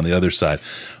spin on the other side,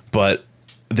 but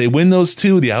they win those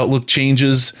 2. The outlook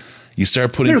changes. You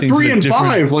start putting things 3 and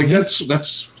different. 5. Like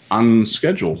that's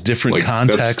unscheduled. Different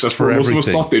context that's for where everything. Most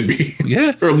of us thought they'd be.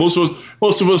 Yeah. Or most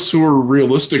of us who were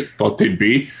realistic thought they'd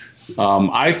be.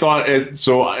 I thought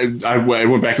so. I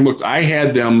went back and looked. I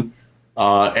had them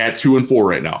at 2 and 4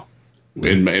 right now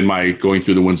in my going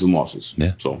through the wins and losses.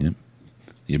 Yeah. So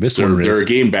you missed one. They're a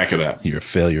game back of that. You're a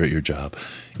failure at your job.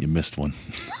 You missed one.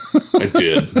 I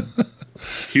did.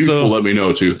 Hughes will let me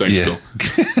know too. Thanks, Bill.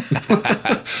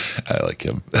 I like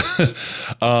him.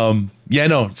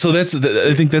 So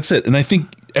I think that's it. And I think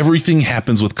everything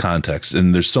happens with context,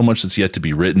 and there's so much that's yet to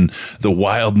be written. The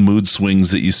wild mood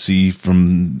swings that you see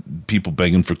from people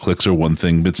begging for clicks are one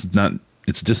thing, but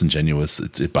it's disingenuous.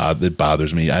 It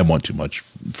bothers me. I want too much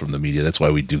from the media. That's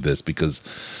why we do this, because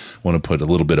I want to put a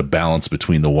little bit of balance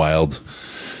between the wild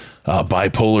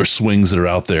bipolar swings that are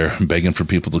out there begging for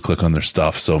people to click on their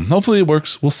stuff. So hopefully it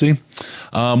works. We'll see.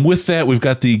 With that, we've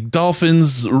got the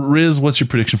Dolphins. Riz, what's your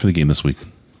prediction for the game this week?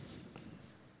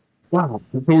 Wow.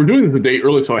 So we're doing this a day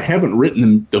early, so I haven't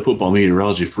written the football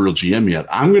meteorology for Real GM yet.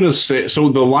 I'm going to say, so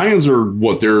the Lions are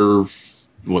they're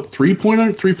 3.5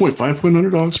 point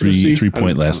underdogs? 3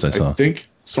 point last I saw. I think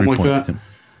something like that. Yeah.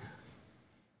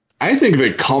 I think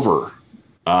they cover.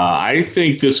 I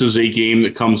think this is a game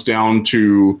that comes down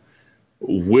to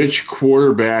which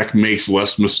quarterback makes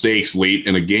less mistakes late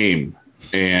in a game.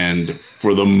 And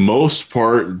for the most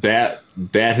part, that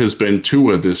has been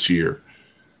Tua this year.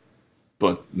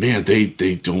 But man, they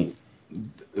don't.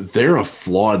 They're a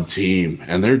flawed team,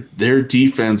 and their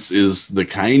defense is the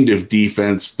kind of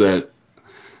defense that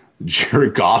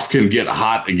Jared Goff can get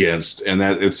hot against. And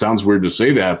that it sounds weird to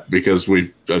say that because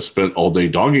I've spent all day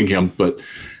dogging him, but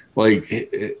like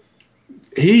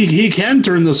he can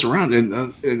turn this around.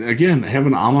 And again,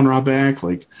 having Amon-Ra back,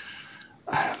 like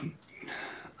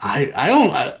I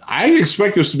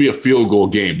expect this to be a field goal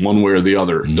game, one way or the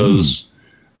other.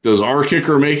 Does our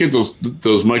kicker make it?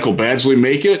 Does Michael Badgley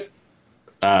make it?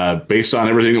 Based on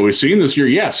everything that we've seen this year,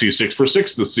 yes, he's 6 for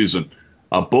 6 this season.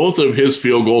 Both of his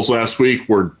field goals last week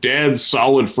were dead,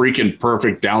 solid, freaking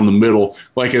perfect down the middle.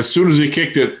 Like as soon as he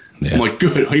kicked it, I'm like,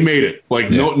 good, he made it. Like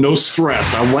no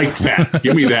stress. I like that.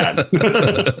 Give me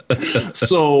that.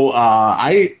 So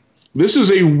this is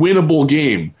a winnable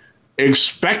game.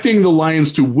 Expecting the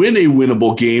Lions to win a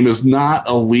winnable game is not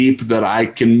a leap that I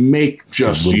can make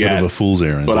just yet. Bit of a fool's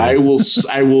errand. But I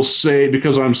will say,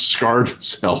 because I'm scarred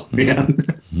as hell, man.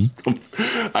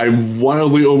 Mm-hmm. I'm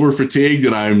wildly over fatigued,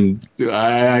 and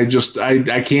I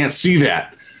can't see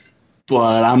that.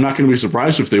 But I'm not going to be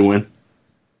surprised if they win.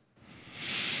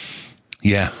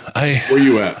 Yeah, where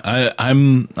you at?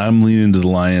 I'm leaning to the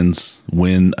Lions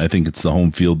win. I think it's the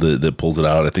home field that pulls it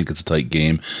out. I think it's a tight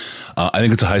game. I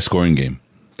think it's a high scoring game,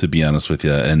 to be honest with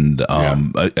you. And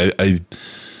I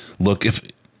look, if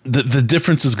the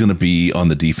difference is going to be on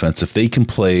the defense. If they can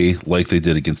play like they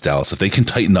did against Dallas, if they can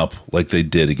tighten up like they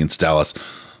did against Dallas,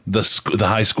 the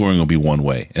high scoring will be one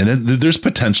way. And there's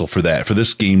potential for that, for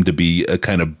this game to be a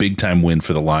kind of big time win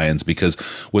for the Lions, because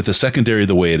with the secondary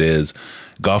the way it is,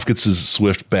 Goff gets his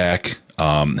Swift back,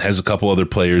 has a couple other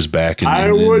players back. I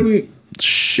wouldn't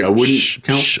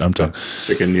count. I'm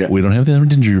talking. We don't have the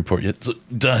injury report yet. So,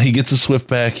 he gets his Swift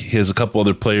back. He has a couple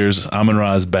other players.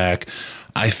 Amon-Ra's back.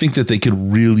 I think that they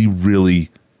could really, really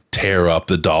tear up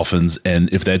the Dolphins.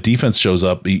 And if that defense shows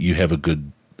up, you have a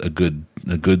good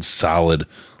solid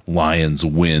Lions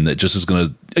win that just is going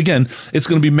to, again, it's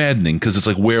going to be maddening, because it's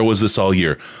like, where was this all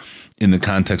year in the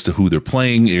context of who they're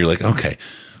playing? You're like, okay,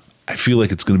 I feel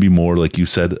like it's going to be more, like you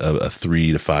said, a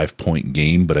 3 to 5 point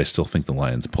game, but I still think the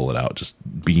Lions pull it out, just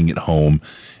being at home.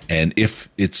 And if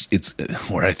it's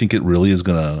where I think it really is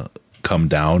going to come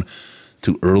down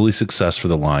to early success for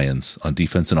the Lions on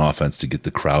defense and offense to get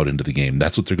the crowd into the game.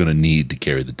 That's what they're going to need to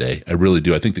carry the day. I really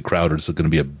do. I think the crowd is going to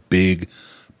be a big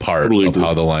part of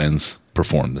how the Lions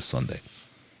perform this Sunday.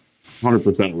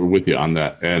 100% we're with you on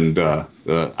that. And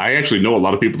I actually know a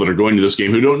lot of people that are going to this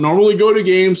game who don't normally go to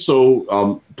games.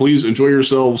 So please enjoy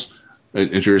yourselves.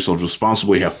 Enjoy yourselves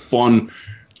responsibly. Have fun.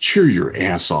 Cheer your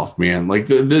ass off, man. Like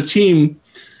the team,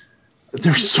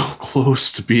 they're so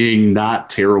close to being not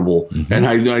terrible. Mm-hmm. And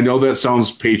I know that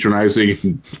sounds patronizing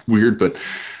and weird, but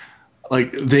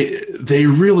like they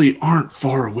really aren't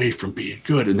far away from being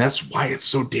good. And that's why it's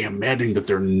so damn maddening that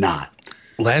they're not.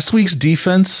 Last week's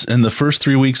defense and the first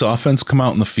 3 weeks offense come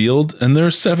out in the field, and they're a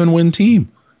 7-win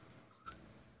team.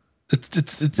 They're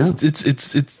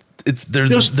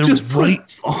right.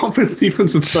 Offense,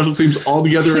 defense, and special teams all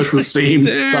together at the same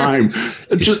time.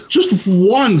 Just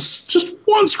once,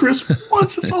 Chris.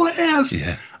 Once. That's all I ask.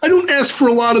 Yeah. I don't ask for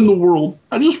a lot in the world.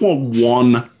 I just want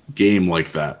one game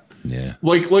like that. Yeah.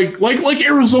 Like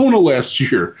Arizona last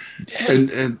year.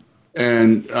 Yeah.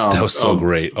 And that was so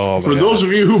great. Oh, for those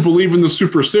of you who believe in the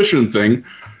superstition thing,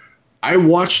 I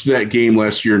watched that game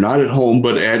last year, not at home,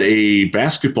 but at a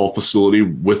basketball facility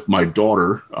with my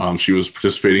daughter. She was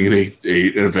participating in an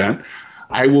event.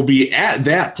 I will be at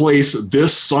that place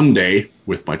this Sunday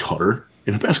with my daughter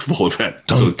in a basketball event.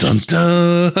 Dun, dun,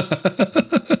 dun.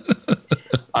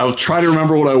 I'll try to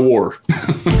remember what I wore.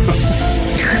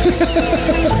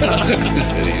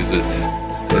 Just had to use it.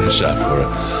 Get a shot for it.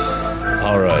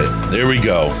 All right, there we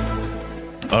go.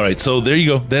 All right, so there you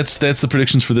go. That's the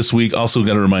predictions for this week. Also,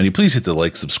 got to remind you, please hit the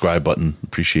like, subscribe button.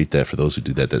 Appreciate that for those who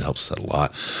do that. That helps us out a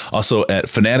lot. Also, at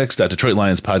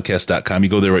fanatics.detroitlionspodcast.com, you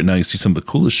go there right now. You see some of the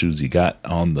coolest shoes you got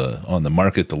on the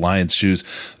market. The Lions shoes.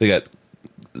 They got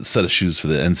a set of shoes for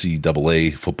the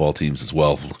NCAA football teams as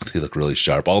well. They look really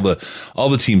sharp. All the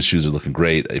teams' shoes are looking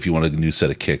great. If you want a new set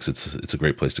of kicks, it's a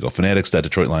great place to go.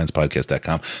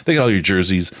 Fanatics.detroitlionspodcast.com. They got all your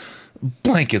jerseys,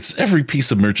 blankets, every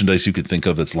piece of merchandise you could think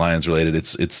of that's Lions related.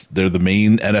 They're the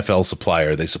main NFL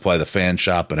supplier. They supply the fan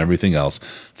shop and everything else.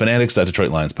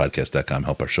 Fanatics.detroitlionspodcast.com.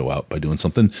 Help our show out by doing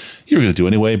something you're going to do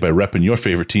anyway, by repping your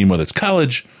favorite team, whether it's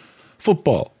college,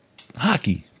 football,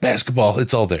 hockey, basketball.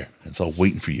 It's all there. It's all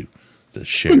waiting for you to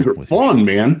share. They're fun,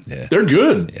 man. Yeah. They're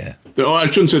good. Yeah. No, I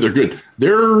shouldn't say they're good.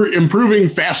 They're improving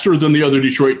faster than the other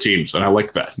Detroit teams, and I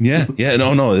like that. Yeah.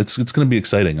 No, it's going to be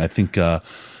exciting. I think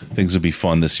things will be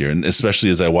fun this year, and especially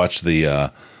as I watch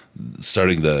the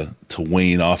starting to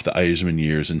wane off the Eisman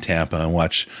years in Tampa and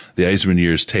watch the Eisman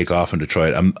years take off in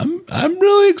Detroit. I'm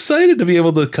really excited to be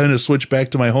able to kind of switch back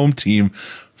to my home team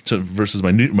versus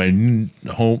my new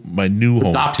home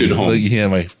adopted team. home.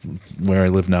 Yeah, where I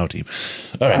live now team.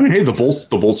 All right. I mean, hey, the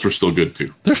Bolts are still good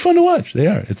too. They're fun to watch. They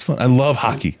are. It's fun. I love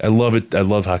hockey. I love it. I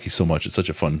love hockey so much. It's such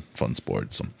a fun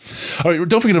sport. So, all right.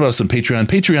 Don't forget about us on Patreon.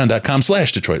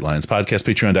 Patreon.com/Detroit Lions Podcast.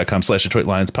 Patreon.com/Detroit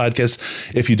Lions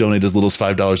Podcast. If you donate as little as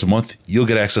 $5 a month, you'll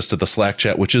get access to the Slack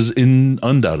chat, which is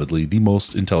undoubtedly the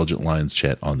most intelligent Lions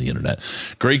chat on the internet.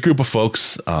 Great group of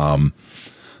folks.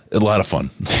 A lot of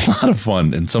fun.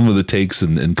 And some of the takes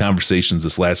and conversations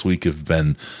this last week have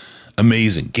been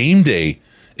amazing. Game day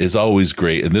is always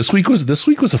great. And this week was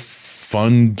a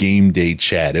fun game day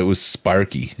chat. It was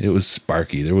sparky. There was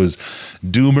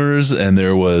doomers and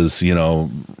there was,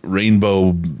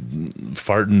 rainbow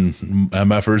farting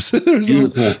MFers.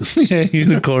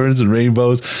 Unicorns and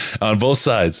rainbows on both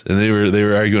sides. And they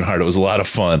were arguing hard. It was a lot of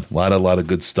fun. A lot of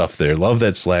good stuff there. Love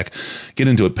that Slack. Get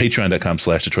into it.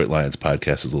 Patreon.com/Detroit Lions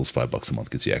Podcast. As little as $5 a month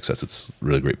gets you access. It's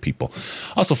really great people.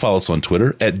 Also follow us on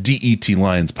Twitter at DET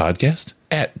Lions Podcast,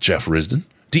 at Jeff Risdon.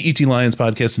 DET Lions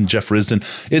Podcast and Jeff Risdon.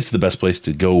 It's the best place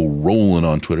to go rolling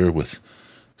on Twitter with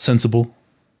sensible,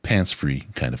 pants-free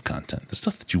kind of content. The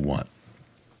stuff that you want.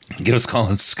 Give us a call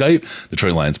on Skype,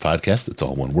 Detroit Lions Podcast. It's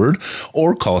all one word.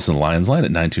 Or call us on the Lions line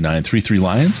at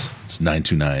 929-33-LIONS. It's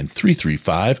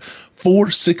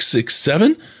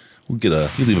 929-335-4667. You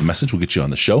leave a message. We'll get you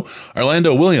on the show.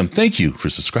 Orlando William, thank you for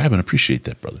subscribing. Appreciate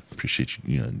that, brother. Appreciate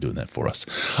you doing that for us.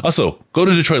 Also, go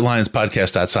to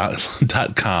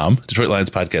DetroitLionsPodcast.com,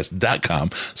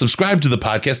 DetroitLionsPodcast.com. Subscribe to the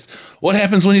podcast. What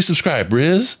happens when you subscribe,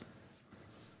 Riz?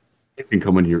 It can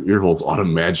come in your ear holes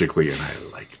automatically, and I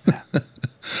like that.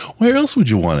 Where else would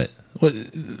you want it?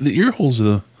 The ear holes are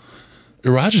the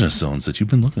erogenous zones that you've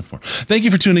been looking for. Thank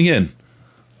you for tuning in.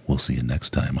 We'll see you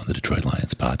next time on the Detroit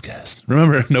Lions podcast.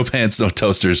 Remember, no pants, no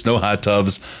toasters, no hot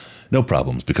tubs, no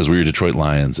problems, because we're your Detroit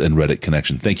Lions and Reddit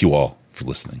connection. Thank you all for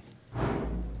listening.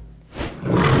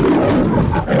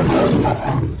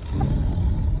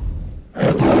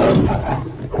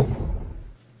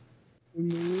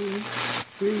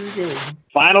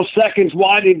 Final seconds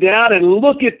winding down, and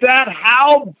look at that.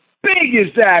 How big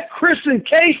is that? Chris and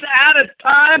Case out of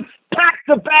time. Pack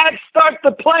the bag, start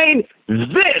the plane.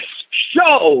 This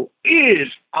show is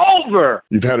over.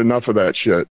 You've had enough of that shit.